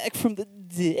 I'm back from the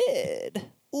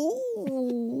dead.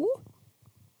 Ooh.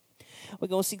 We're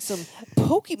going to sing some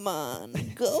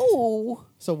Pokemon Go.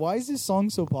 So why is this song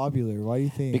so popular? Why do you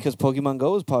think? Because Pokemon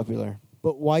Go is popular.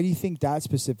 But why do you think that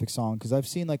specific song? Because I've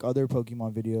seen like other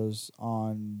Pokemon videos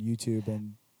on YouTube,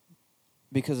 and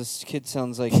Because this kid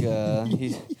sounds like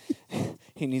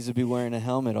he needs to be wearing a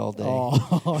helmet all day.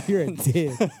 oh, you're a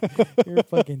dick. You're a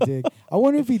fucking dick. I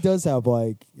wonder if he does have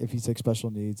if he's like special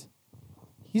needs.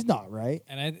 He's not, right?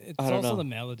 And it's I don't also know. the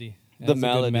melody. The It's a good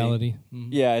melody. melody. Mhm.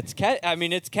 Yeah, it's I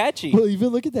mean, it's catchy. Well, even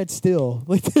look at that still.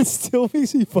 Like that still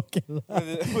makes me fucking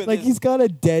laugh. With Like his- he's got a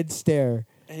dead stare.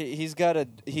 He's got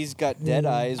dead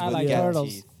eyes I with like gap turtles.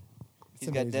 teeth. He's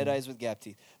It's got amazing. dead eyes with gap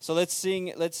teeth. So let's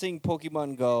sing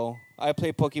Pokemon Go. I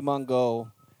play Pokemon Go.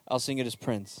 I'll sing it as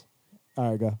Prince. All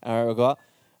right, go. All right, we'll go out.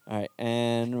 All right,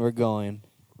 and we're going.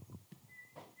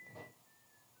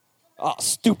 Oh,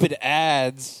 stupid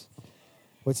ads.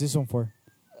 What's this one for?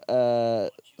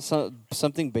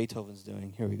 Something Beethoven's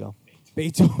doing. Here we go.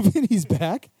 Beethoven. He's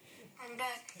back.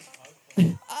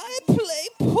 I play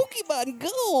Pokemon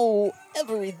Go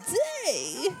every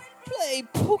day. Play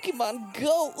Pokemon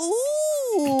Go.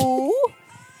 Ooh.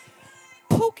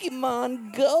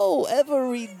 Pokemon Go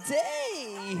every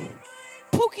day.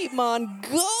 Pokemon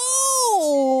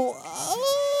Go.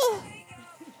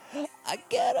 I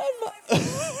get on my...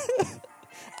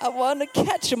 I want to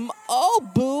catch 'em all,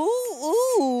 boo.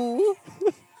 Ooh.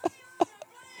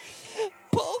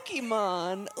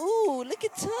 Pokemon. Ooh, lick a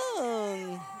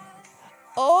tongue.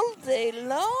 All day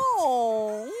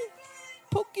long.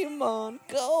 Pokemon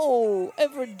Go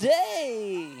every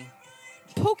day.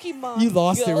 Pokemon You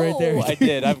lost Go. it right there. I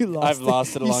did. I've You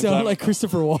lost it a You long sound time like ago.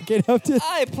 Christopher Walken out there.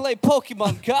 I play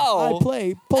Pokemon Go. I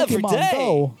play every Pokemon day.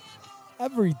 Go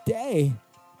every day.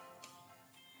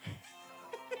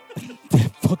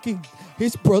 That fucking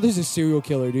his brother's a serial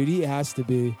killer, dude. He has to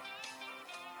be.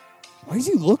 Why does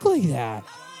he look like that?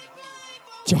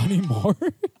 Johnny Marr?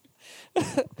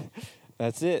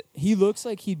 That's it. He looks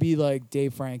like he'd be like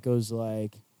Dave Franco's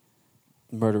like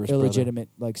Murderous illegitimate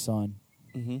like son.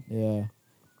 Mm-hmm. Yeah.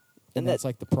 And that's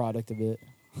like the product of it.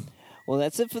 Well,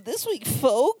 that's it for this week,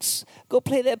 folks. Go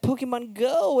play that Pokemon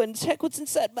Go and check what's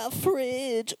inside my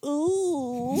fridge.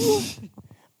 Ooh.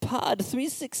 Pod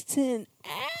 3610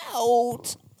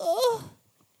 out.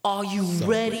 Are you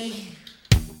ready?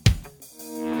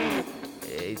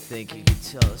 You think you could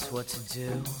tell us what to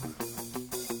do?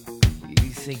 You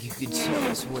think you could tell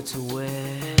us what to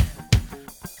wear?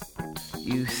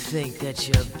 You think that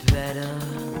you're better?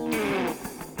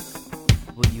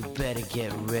 Well, you better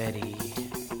get ready.